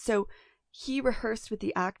 so he rehearsed with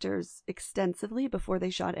the actors extensively before they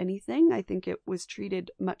shot anything. I think it was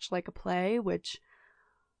treated much like a play, which,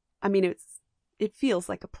 I mean, it feels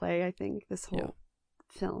like a play, I think, this whole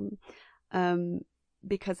film,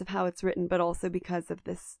 because of how it's written, but also because of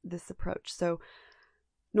this approach. So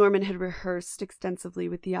Norman had rehearsed extensively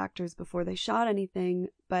with the actors before they shot anything,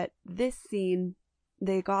 but this scene,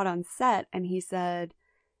 they got on set and he said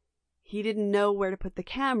he didn't know where to put the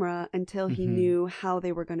camera until he knew how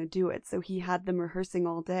they were going to do it. So he had them rehearsing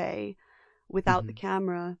all day without the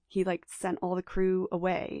camera. He sent all the crew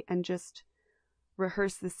away and just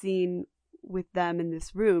rehearsed the scene with them in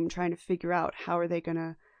this room, trying to figure out how are they going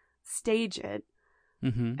to stage it.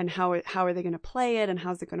 And how are they going to play it and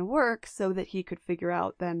how's it going to work, so that he could figure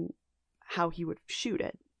out then how he would shoot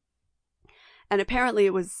it. And apparently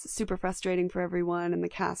it was super frustrating for everyone, and the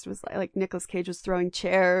cast was like Nicolas Cage was throwing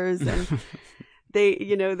chairs, and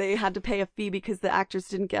they had to pay a fee because the actors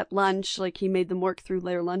didn't get lunch. Like, he made them work through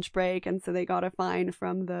their lunch break, and so they got a fine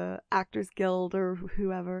from the Actors Guild or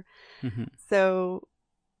whoever. So,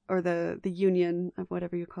 or the union of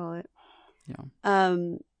whatever you call it. Yeah.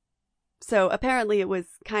 So apparently it was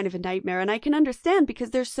kind of a nightmare, and I can understand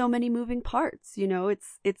because there's so many moving parts.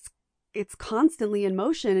 It's constantly in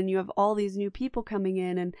motion, and you have all these new people coming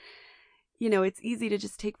in, and it's easy to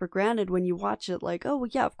just take for granted when you watch it, like, oh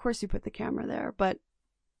well, yeah, of course you put the camera there, but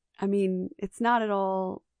I mean, it's not at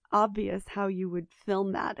all obvious how you would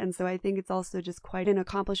film that. And so I think it's also just quite an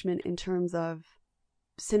accomplishment in terms of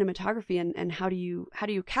cinematography and how do you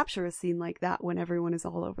capture a scene like that when everyone is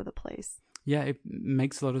all over the place. Yeah, it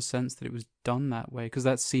makes a lot of sense that it was done that way, because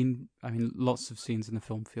that scene, I mean, lots of scenes in the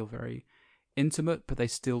film feel very intimate, but they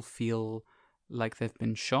still feel like they've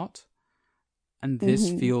been shot. And this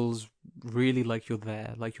feels really like you're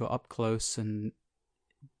there, like you're up close and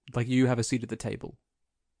like you have a seat at the table.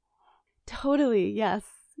 Totally, yes.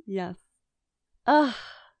 Ugh,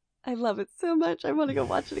 I love it so much. I want to go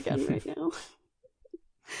watch it again right now.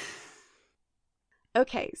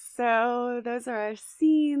 Okay, so those are our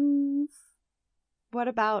scenes. What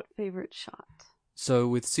about favorite shot? So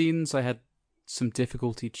with scenes, I had some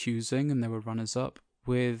difficulty choosing, and there were runners-up.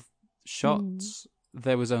 With shots,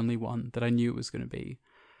 there was only one that I knew it was going to be.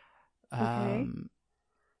 Okay.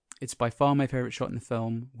 It's by far my favorite shot in the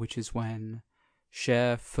film, which is when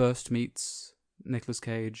Cher first meets Nicolas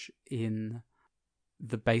Cage in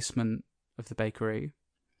the basement of the bakery.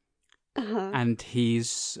 And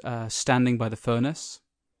he's standing by the furnace,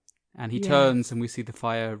 and he turns and we see the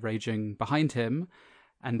fire raging behind him,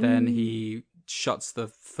 and then he shuts the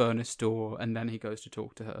furnace door, and then he goes to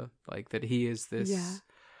talk to her, like that he is this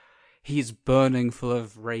he's burning full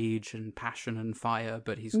of rage and passion and fire,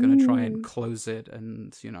 but he's going to try and close it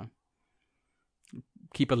and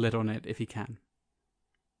keep a lid on it if he can.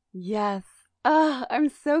 Yes. I'm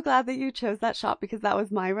so glad that you chose that shot, because that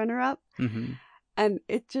was my runner-up. And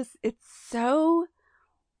it's so,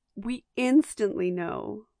 we instantly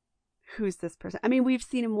know who's this person. I mean, we've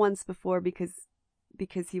seen him once before because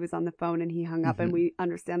he was on the phone and he hung up, and we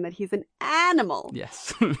understand that he's an animal.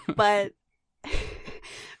 Yes. but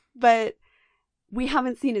we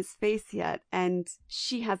haven't seen his face yet, and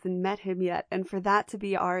she hasn't met him yet. And for that to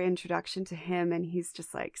be our introduction to him, and he's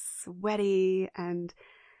just like sweaty and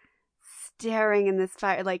staring in this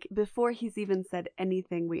fire, like before he's even said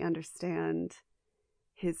anything, we understand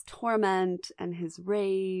his torment and his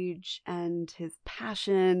rage and his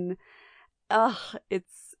passion.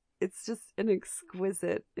 It's just an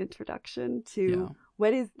exquisite introduction to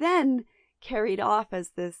what is then carried off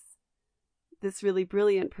as this really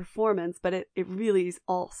brilliant performance, but it really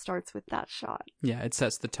all starts with that shot. Yeah, it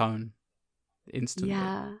sets the tone instantly.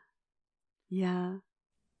 Yeah.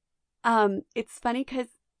 It's funny because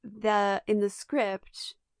in the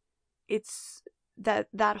script, it's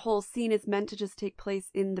that whole scene is meant to just take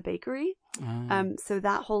place in the bakery. So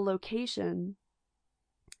that whole location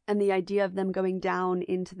and the idea of them going down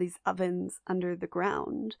into these ovens under the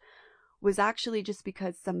ground was actually just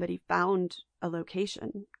because somebody found a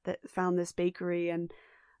location, that found this bakery and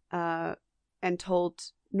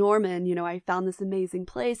told Norman, I found this amazing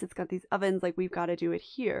place. It's got these ovens, like, we've got to do it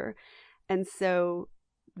here. And so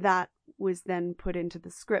that was then put into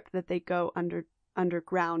the script that they go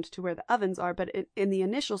underground to where the ovens are. But in the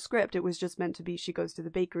initial script, it was just meant to be she goes to the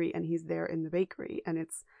bakery and he's there in the bakery, and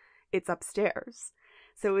it's upstairs.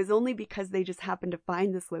 So it was only because they just happened to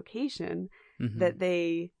find this location that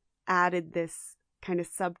they added this kind of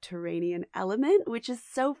subterranean element, which is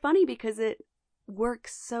so funny because it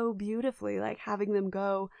works so beautifully, like having them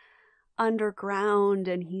go underground,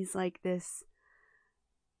 and he's like this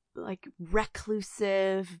like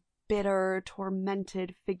reclusive, bitter,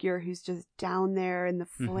 tormented figure who's just down there in the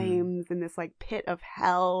flames in this like pit of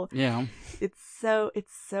hell. Yeah. It's so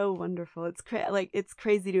wonderful. It's it's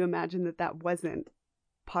crazy to imagine that wasn't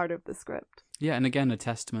part of the script. Yeah, and again, a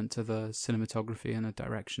testament to the cinematography and the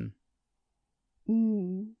direction.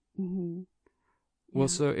 Mm-hmm. Well,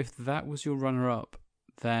 so if that was your runner-up,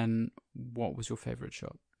 then what was your favorite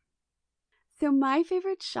shot? So my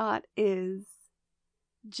favorite shot is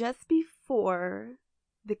just before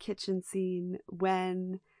the kitchen scene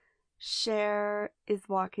when Cher is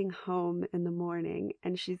walking home in the morning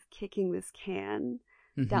and she's kicking this can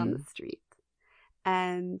down the street.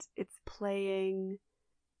 And it's playing,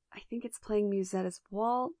 I think it's playing Musetta's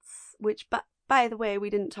Waltz, which, by the way,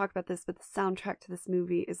 we didn't talk about this, but the soundtrack to this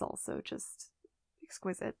movie is also just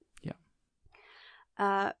exquisite. Yeah.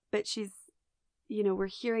 But she's, we're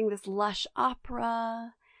hearing this lush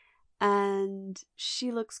opera, and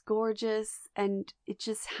she looks gorgeous, and it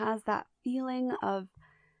just has that feeling of,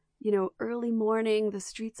 early morning, the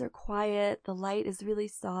streets are quiet, the light is really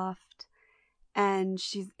soft, and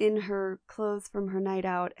she's in her clothes from her night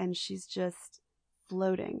out, and she's just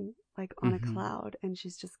floating like on a cloud, and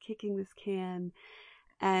she's just kicking this can.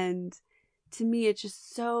 And to me, it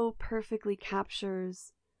just so perfectly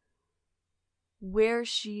captures where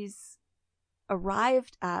she's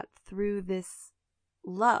arrived at through this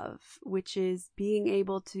love, which is being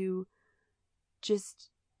able to just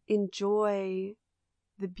enjoy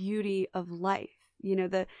the beauty of life.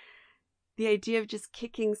 The idea of just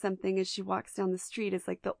kicking something as she walks down the street is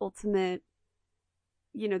like the ultimate,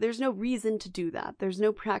 there's no reason to do that. There's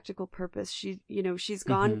no practical purpose. She's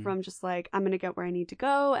gone from just like, I'm going to get where I need to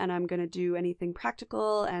go, and I'm going to do anything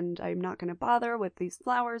practical, and I'm not going to bother with these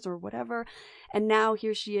flowers or whatever. And now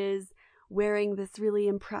here she is wearing this really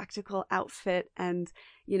impractical outfit, and,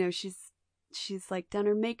 she's like done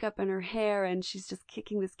her makeup and her hair, and she's just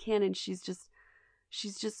kicking this can, and she's just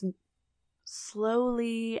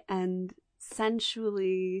slowly and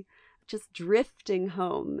sensually just drifting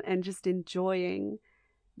home and just enjoying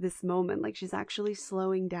this moment. Like she's actually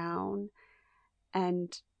slowing down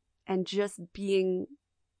and just being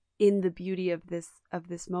in the beauty of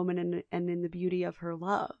this moment and in the beauty of her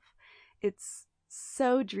love. It's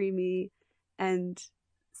so dreamy and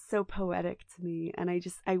so poetic to me, and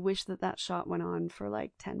I wish that shot went on for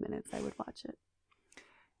like 10 minutes. I would watch it.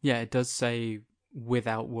 Yeah, it does say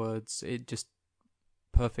without words. It just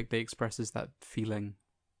perfectly expresses that feeling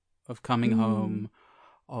of coming home,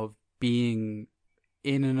 of being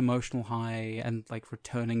in an emotional high, and like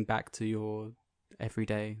returning back to your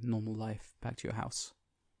everyday normal life, back to your house.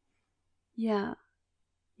 Yeah.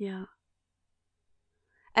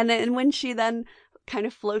 And then when she then kind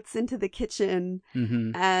of floats into the kitchen,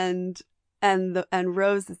 and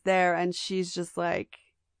Rose is there, and she's just like,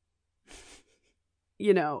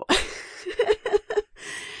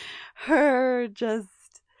 her just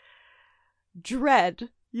dread,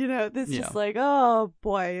 just like, oh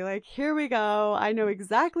boy, like, here we go. I know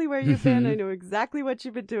exactly where you've been. I know exactly what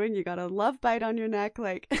you've been doing. You got a love bite on your neck.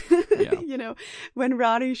 Like, when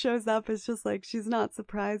Ronnie shows up, it's just like, she's not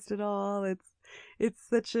surprised at all. It's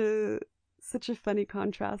such a funny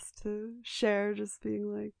contrast to Cher just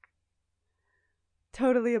being like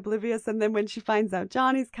totally oblivious. And then when she finds out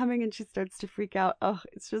Johnny's coming and she starts to freak out,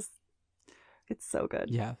 it's so good.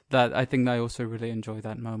 Yeah, I think I also really enjoy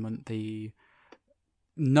that moment, the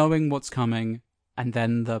knowing what's coming and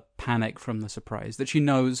then the panic from the surprise, that she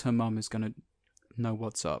knows her mum is going to know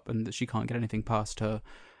what's up and that she can't get anything past her,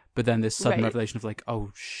 but then this sudden revelation of like,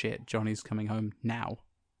 oh shit, Johnny's coming home now.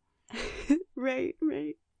 Right.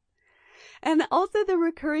 And also the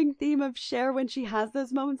recurring theme of Cher when she has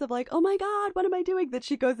those moments of like, oh my God, what am I doing? That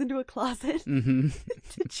she goes into a closet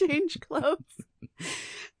to change clothes.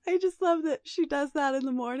 I just love that she does that in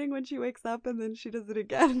the morning when she wakes up, and then she does it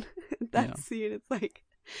again. That scene, it's like,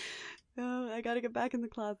 oh, I gotta get back in the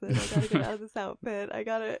closet. I gotta get out of this outfit. I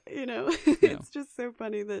gotta, it's just so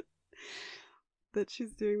funny that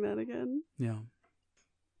she's doing that again. Yeah.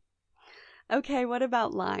 Okay, what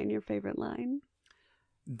about line? Your favorite line?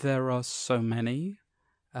 There are so many.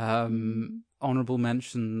 Honorable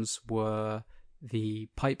mentions were The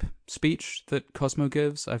pipe speech that Cosmo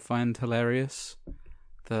gives, I find hilarious.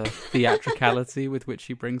 The theatricality with which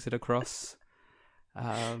he brings it across.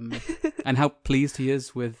 And how pleased he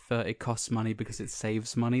is with it costs money because it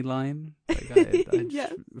saves money line. Like, I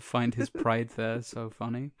Yes. find his pride there so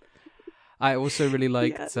funny. I also really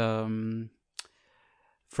liked from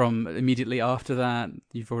immediately after that,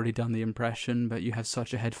 you've already done the impression, but you have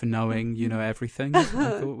such a head for knowing you know everything. I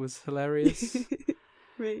thought was hilarious.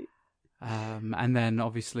 Right. And then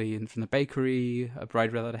obviously from the bakery, a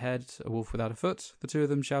bride without a head, a wolf without a foot, the two of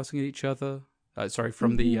them shouting at each other.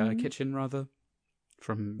 From the kitchen rather.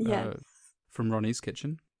 From Ronnie's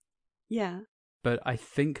kitchen. Yeah. But I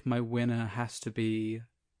think my winner has to be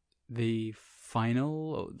the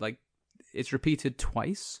final, like, it's repeated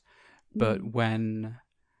twice, but when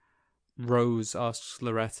Rose asks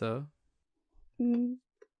Loretta, do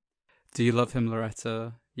you love him,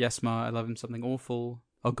 Loretta? Yes, Ma, I love him something awful.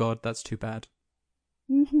 Oh God, that's too bad.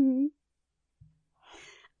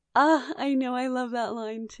 I know, I love that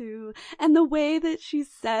line too. And the way that she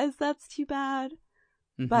says that's too bad,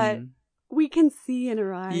 but we can see in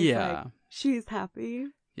her eyes, like, she's happy.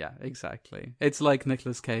 Yeah, exactly. It's like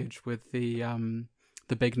Nicolas Cage with the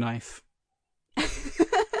big knife.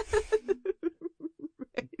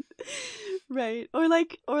 Right. Or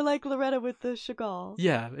like Loretta with the Chagall.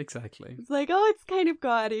 Yeah, exactly. It's like, oh, it's kind of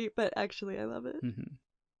gaudy, but actually I love it.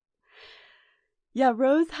 Yeah,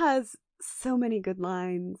 Rose has so many good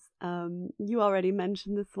lines. You already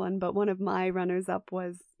mentioned this one, but one of my runners-up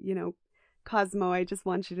was, Cosmo, I just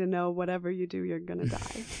want you to know whatever you do, you're gonna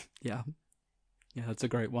die. Yeah, that's a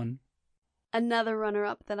great one. Another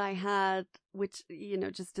runner-up that I had, which,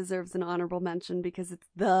 just deserves an honorable mention because it's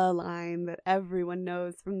the line that everyone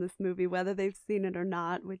knows from this movie, whether they've seen it or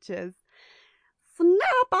not, which is,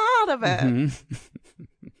 snap out of it!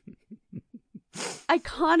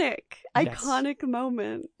 Iconic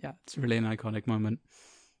moment. Yeah, it's really an iconic moment.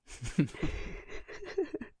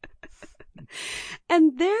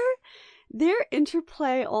 And their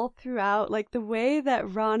interplay all throughout, like the way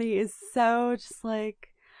that Ronnie is so just like,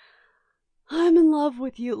 I'm in love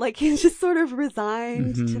with you. Like, he's just sort of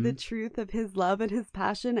resigned to the truth of his love and his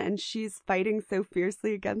passion, and she's fighting so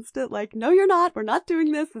fiercely against it. Like, no, you're not. We're not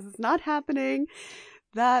doing this. This is not happening.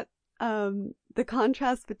 That, the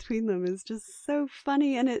contrast between them is just so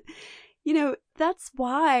funny. And it, that's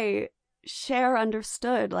why Cher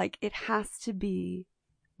understood, like, it has to be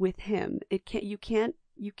with him. You can't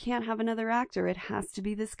have another actor. It has to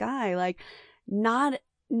be this guy. Like, not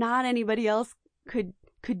anybody else could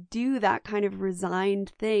do that kind of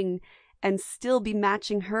resigned thing and still be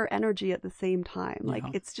matching her energy at the same time. Like,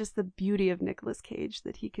 it's just the beauty of Nicolas Cage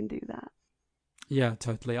that he can do that. Yeah,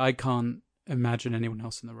 totally. I can't imagine anyone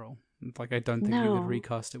else in the role. Like, I don't think you would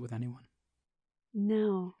recast it with anyone.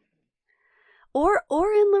 No. Or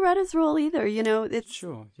in Loretta's role either, it's...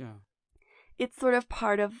 Sure, yeah. It's sort of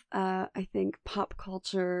part of, I think, pop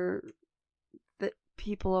culture that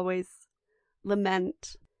people always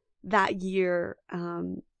lament that year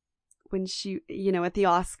when she, at the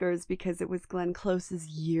Oscars, because it was Glenn Close's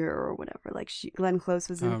year or whatever. Like, Glenn Close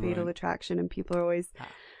was in Fatal Attraction, and people are always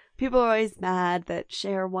mad that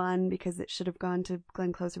Cher won because it should have gone to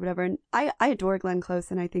Glenn Close or whatever. And I adore Glenn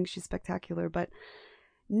Close, and I think she's spectacular, but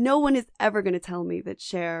no one is ever going to tell me that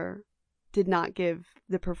Cher did not give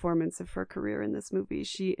the performance of her career in this movie.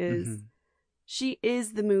 She is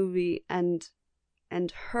the movie, and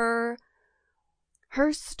her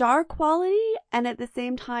star quality, and at the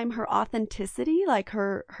same time her authenticity, like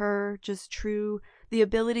her just true, the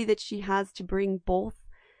ability that she has to bring both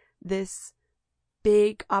this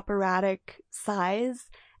big operatic size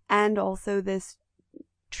and also this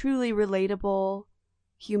truly relatable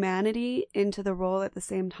humanity into the role at the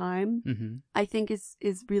same time, I think is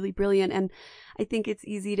really brilliant. And I think it's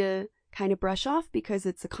easy to kind of brush off because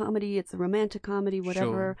it's a comedy, it's a romantic comedy, whatever.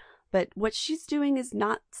 Sure. But what she's doing is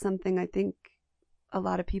not something I think a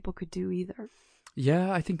lot of people could do either.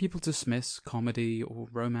 Yeah, I think people dismiss comedy or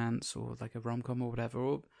romance or like a rom-com or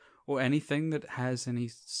whatever, or anything that has any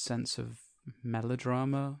sense of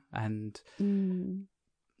melodrama and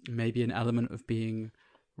maybe an element of being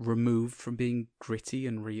removed from being gritty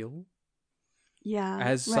and real. Yeah.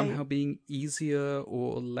 As somehow being easier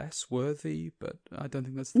or less worthy, but I don't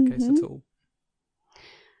think that's the case at all.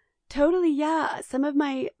 Totally, yeah. Some of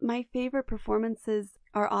my favorite performances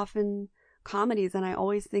are often comedies, and I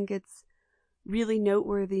always think it's really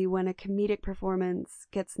noteworthy when a comedic performance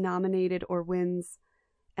gets nominated or wins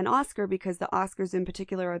an Oscar, because the Oscars in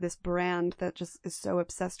particular are this brand that just is so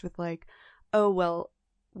obsessed with, like, oh, well,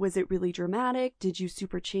 was it really dramatic? Did you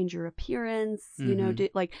super change your appearance? You know,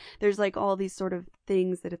 Mhm. there's like all these sort of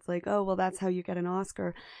things that it's like, oh, well, that's how you get an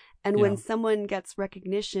Oscar. And Yeah. when someone gets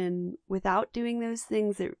recognition without doing those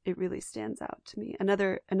things, it really stands out to me.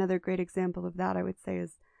 Another great example of that, I would say,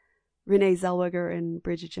 is Renee Zellweger in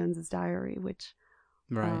Bridget Jones's Diary,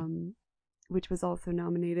 Right. which was also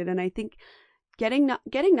nominated. And I think getting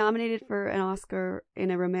nominated for an Oscar in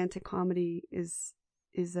a romantic comedy is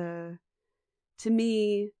a, to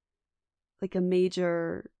me, like a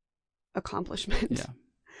major accomplishment. Yeah.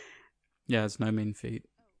 Yeah, it's no mean feat.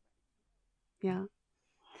 Yeah.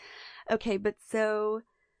 Okay, but so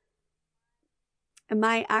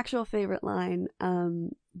my actual favorite line,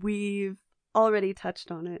 we've already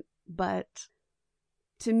touched on it, but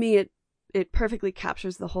to me it perfectly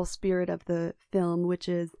captures the whole spirit of the film, which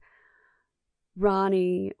is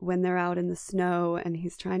Ronnie when they're out in the snow and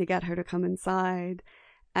he's trying to get her to come inside.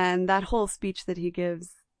 And that whole speech that he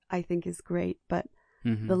gives, I think, is great. But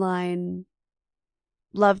the line,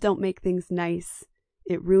 "Love don't make things nice.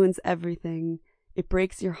 It ruins everything. It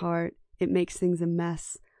breaks your heart. It makes things a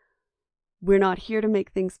mess. We're not here to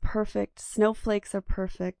make things perfect. Snowflakes are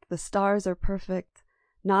perfect. The stars are perfect.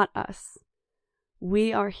 Not us.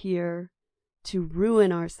 We are here to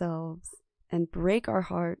ruin ourselves and break our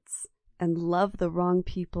hearts and love the wrong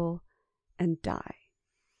people and die."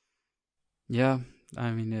 Yeah,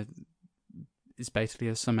 I mean, it's basically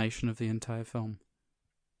a summation of the entire film.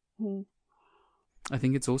 Hmm. I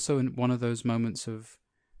think it's also one of those moments of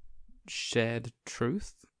shared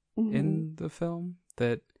truth Mm-hmm. in the film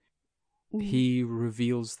that Mm-hmm. he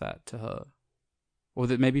reveals that to her. Or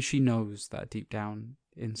that maybe she knows that deep down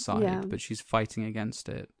inside, Yeah. but she's fighting against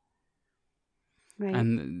it. Right.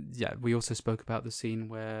 And yeah, we also spoke about the scene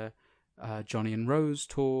where Johnny and Rose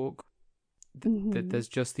talk. That there's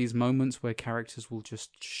just these moments where characters will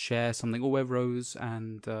just share something, or where Rose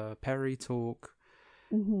and Perry talk,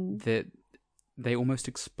 that they almost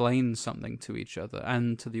explain something to each other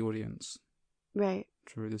and to the audience. Right.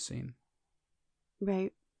 Through the scene.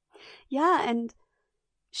 Right. Yeah, and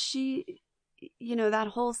she, you know, that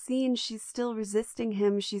whole scene, she's still resisting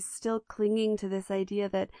him. She's still clinging to this idea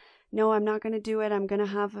that, no, I'm not going to do it. I'm going to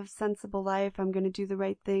have a sensible life. I'm going to do the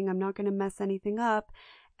right thing. I'm not going to mess anything up.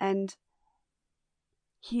 And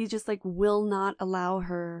he just like will not allow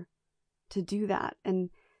her to do that. And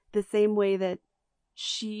the same way that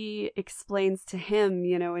she explains to him,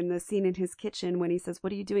 you know, in the scene in his kitchen when he says,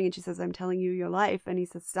 "What are you doing?" And she says, "I'm telling you your life." And he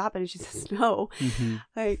says, "Stop it." And she says, "No."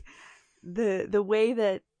 Like the way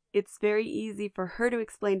that it's very easy for her to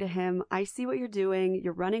explain to him, "I see what you're doing.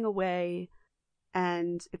 You're running away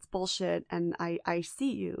and it's bullshit. And I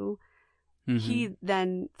see you." He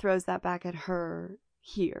then throws that back at her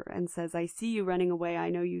here and says, "I see you running away. I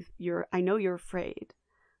know you're afraid.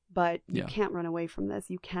 But you can't run away from this.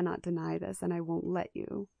 You cannot deny this, and I won't let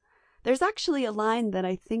you." There's actually a line that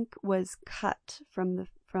I think was cut from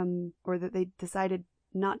or that they decided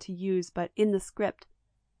not to use, but in the script,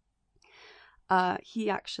 he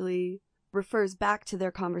actually refers back to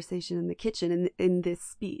their conversation in the kitchen in this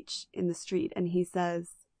speech in the street, and he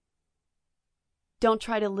says, "Don't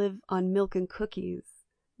try to live on milk and cookies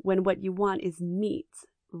when what you want is meat,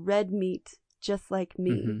 red meat, just like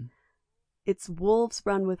me. It's wolves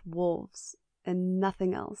run with wolves and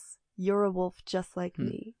nothing else. You're a wolf just like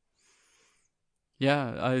me."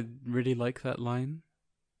 Yeah, I really like that line.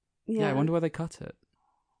 Yeah, I wonder why they cut it.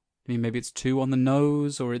 I mean, maybe it's too on the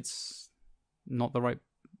nose, or it's not the right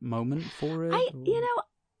moment for it.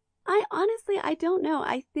 I honestly, I don't know.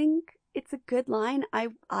 I think it's a good line.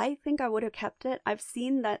 I think I would have kept it. I've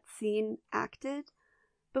seen that scene acted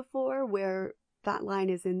before where that line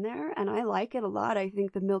is in there, and I like it a lot. I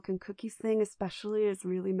think the milk and cookies thing especially is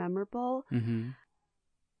really memorable.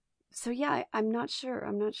 So yeah, I'm not sure.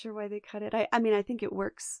 I'm not sure why they cut it. I mean, I think it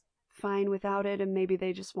works fine without it, and maybe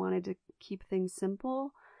they just wanted to keep things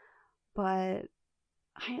simple, but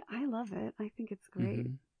I love it. I think it's great.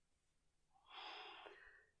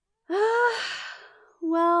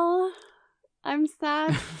 Well, I'm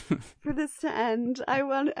sad for this to end. I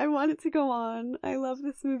want it to go on. I love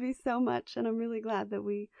this movie so much, and I'm really glad that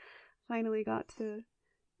we finally got to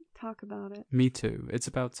talk about it. Me too. It's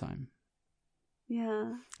about time.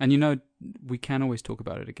 Yeah. And you know, we can always talk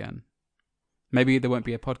about it again. Maybe there won't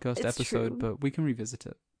be a podcast episode, true. but we can revisit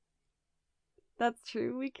it. That's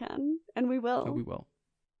true. We can, and we will. So we will.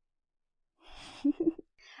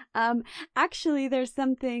 Actually, there's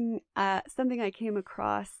something I came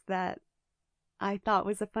across that I thought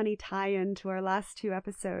was a funny tie-in to our last two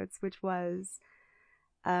episodes, which was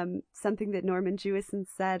something that Norman Jewison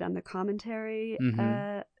said on the commentary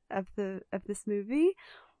of this movie,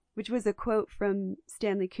 which was a quote from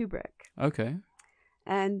Stanley Kubrick. Okay.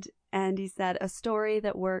 And he said, "A story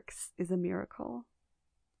that works is a miracle."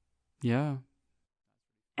 Yeah.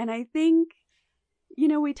 And I think,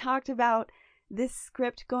 we talked about this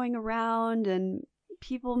script going around and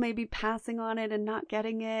people maybe passing on it and not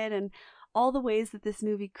getting it, and all the ways that this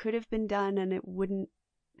movie could have been done and it wouldn't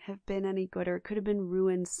have been any good, or it could have been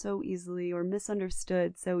ruined so easily or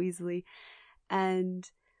misunderstood so easily. And,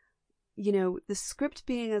 the script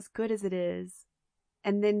being as good as it is,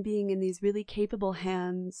 and then being in these really capable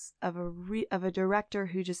hands of a director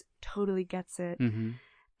who just totally gets it, Mm-hmm.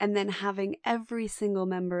 and then having every single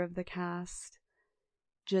member of the cast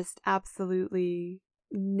just absolutely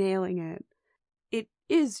nailing it. It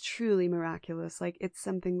is truly miraculous. Like, it's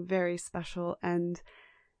something very special, and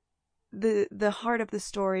the heart of the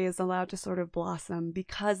story is allowed to sort of blossom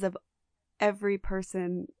because of every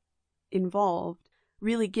person involved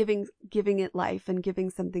really giving it life and giving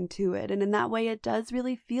something to it. And in that way, it does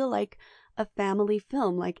really feel like a family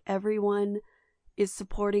film. Like, everyone is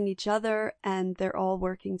supporting each other and they're all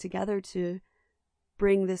working together to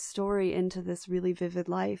bring this story into this really vivid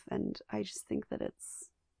life. And I just think that it's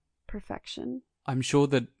perfection. I'm sure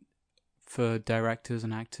that for directors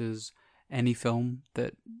and actors, any film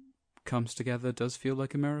that comes together does feel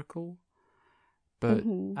like a miracle. But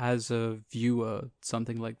as a viewer,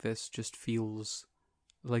 something like this just feels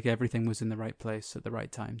like everything was in the right place at the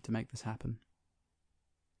right time to make this happen.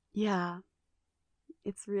 Yeah.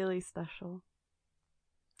 It's really special.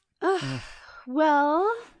 Well,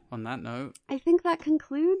 on that note, I think that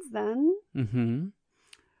concludes then. Mm-hmm.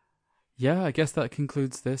 Yeah, I guess that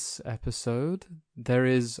concludes this episode. There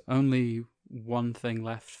is only one thing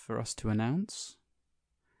left for us to announce,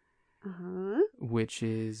 which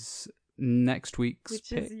is next week's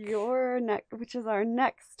pick. Which is our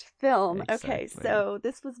next film. Exactly. Okay, so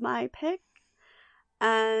this was my pick,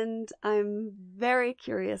 and I'm very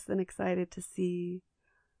curious and excited to see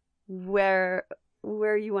where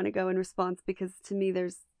you want to go in response, because to me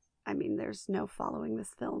there's no following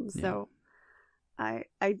this film. So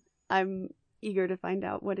I'm eager to find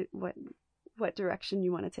out what direction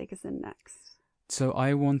you want to take us in next. So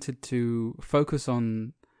I wanted to focus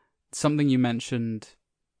on something you mentioned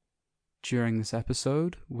during this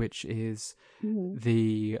episode, which is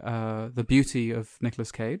the beauty of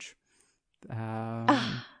Nicolas Cage.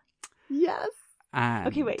 Yes. And,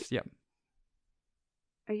 okay, wait. Yep.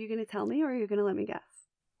 Are you going to tell me, or are you going to let me guess?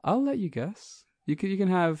 I'll let you guess. You can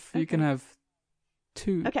have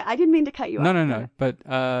two. Okay, I didn't mean to cut you off. No. But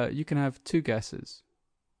you can have two guesses.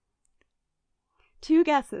 Two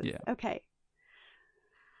guesses. Yeah. Okay.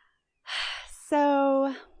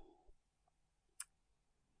 So,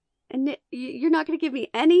 and you're not going to give me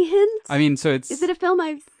any hints? I mean, so it's... Is it a film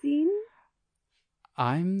I've seen?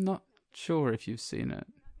 I'm not sure if you've seen it.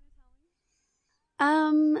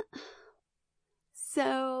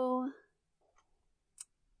 So...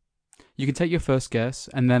 You can take your first guess,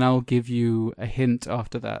 and then I'll give you a hint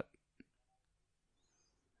after that.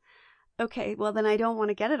 Okay, well then I don't want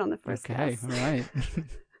to get it on the first guess. Okay, all right.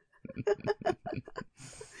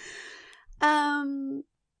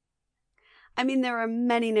 I mean, there are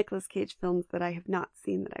many Nicolas Cage films that I have not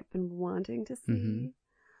seen that I've been wanting to see. Mm-hmm.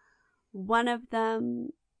 One of them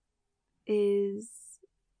is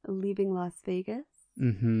Leaving Las Vegas.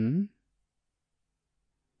 Mm-hmm.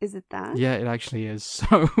 Is it that? Yeah, it actually is.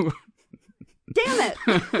 So... Damn it!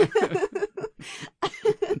 I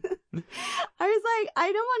was like, I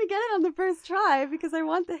don't want to get it on the first try because I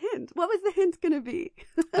want the hint. What was the hint going to be?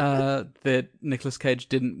 That Nicolas Cage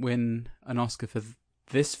didn't win an Oscar for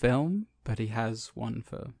this film, but he has one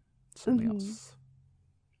for something else.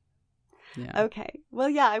 Yeah. Okay. Well,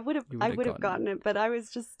 yeah, I would have gotten it, but I was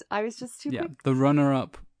just too quick. The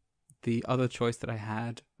runner-up, the other choice that I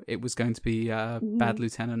had, it was going to be Bad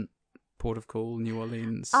Lieutenant, Port of Call, New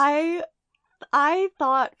Orleans. I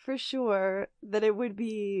thought for sure that it would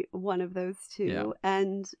be one of those two,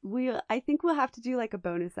 and I think we'll have to do like a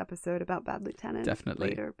bonus episode about Bad Lieutenant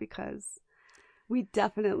later, because we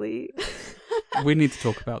definitely we need to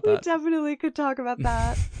talk about that. We definitely could talk about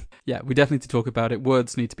that. Yeah, we definitely need to talk about it.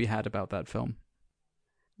 Words need to be had about that film.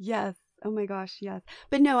 Yes. Oh my gosh, yes.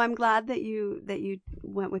 But no, I'm glad that you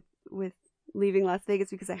went with Leaving Las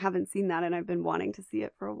Vegas, because I haven't seen that and I've been wanting to see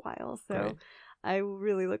it for a while. So Great. I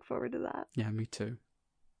really look forward to that. Yeah, me too.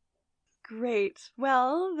 Great.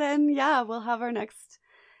 Well, then, yeah, we'll have our next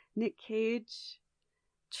Nick Cage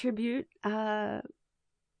tribute in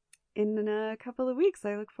a couple of weeks.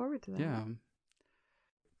 I look forward to that. Yeah.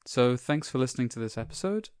 So thanks for listening to this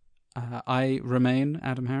episode. I remain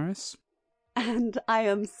Adam Harris. And I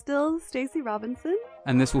am still Stacey Robinson.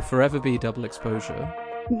 And this will forever be Double Exposure.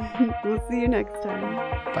 We'll see you next time.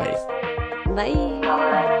 Bye. Bye.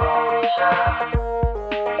 Double exposure.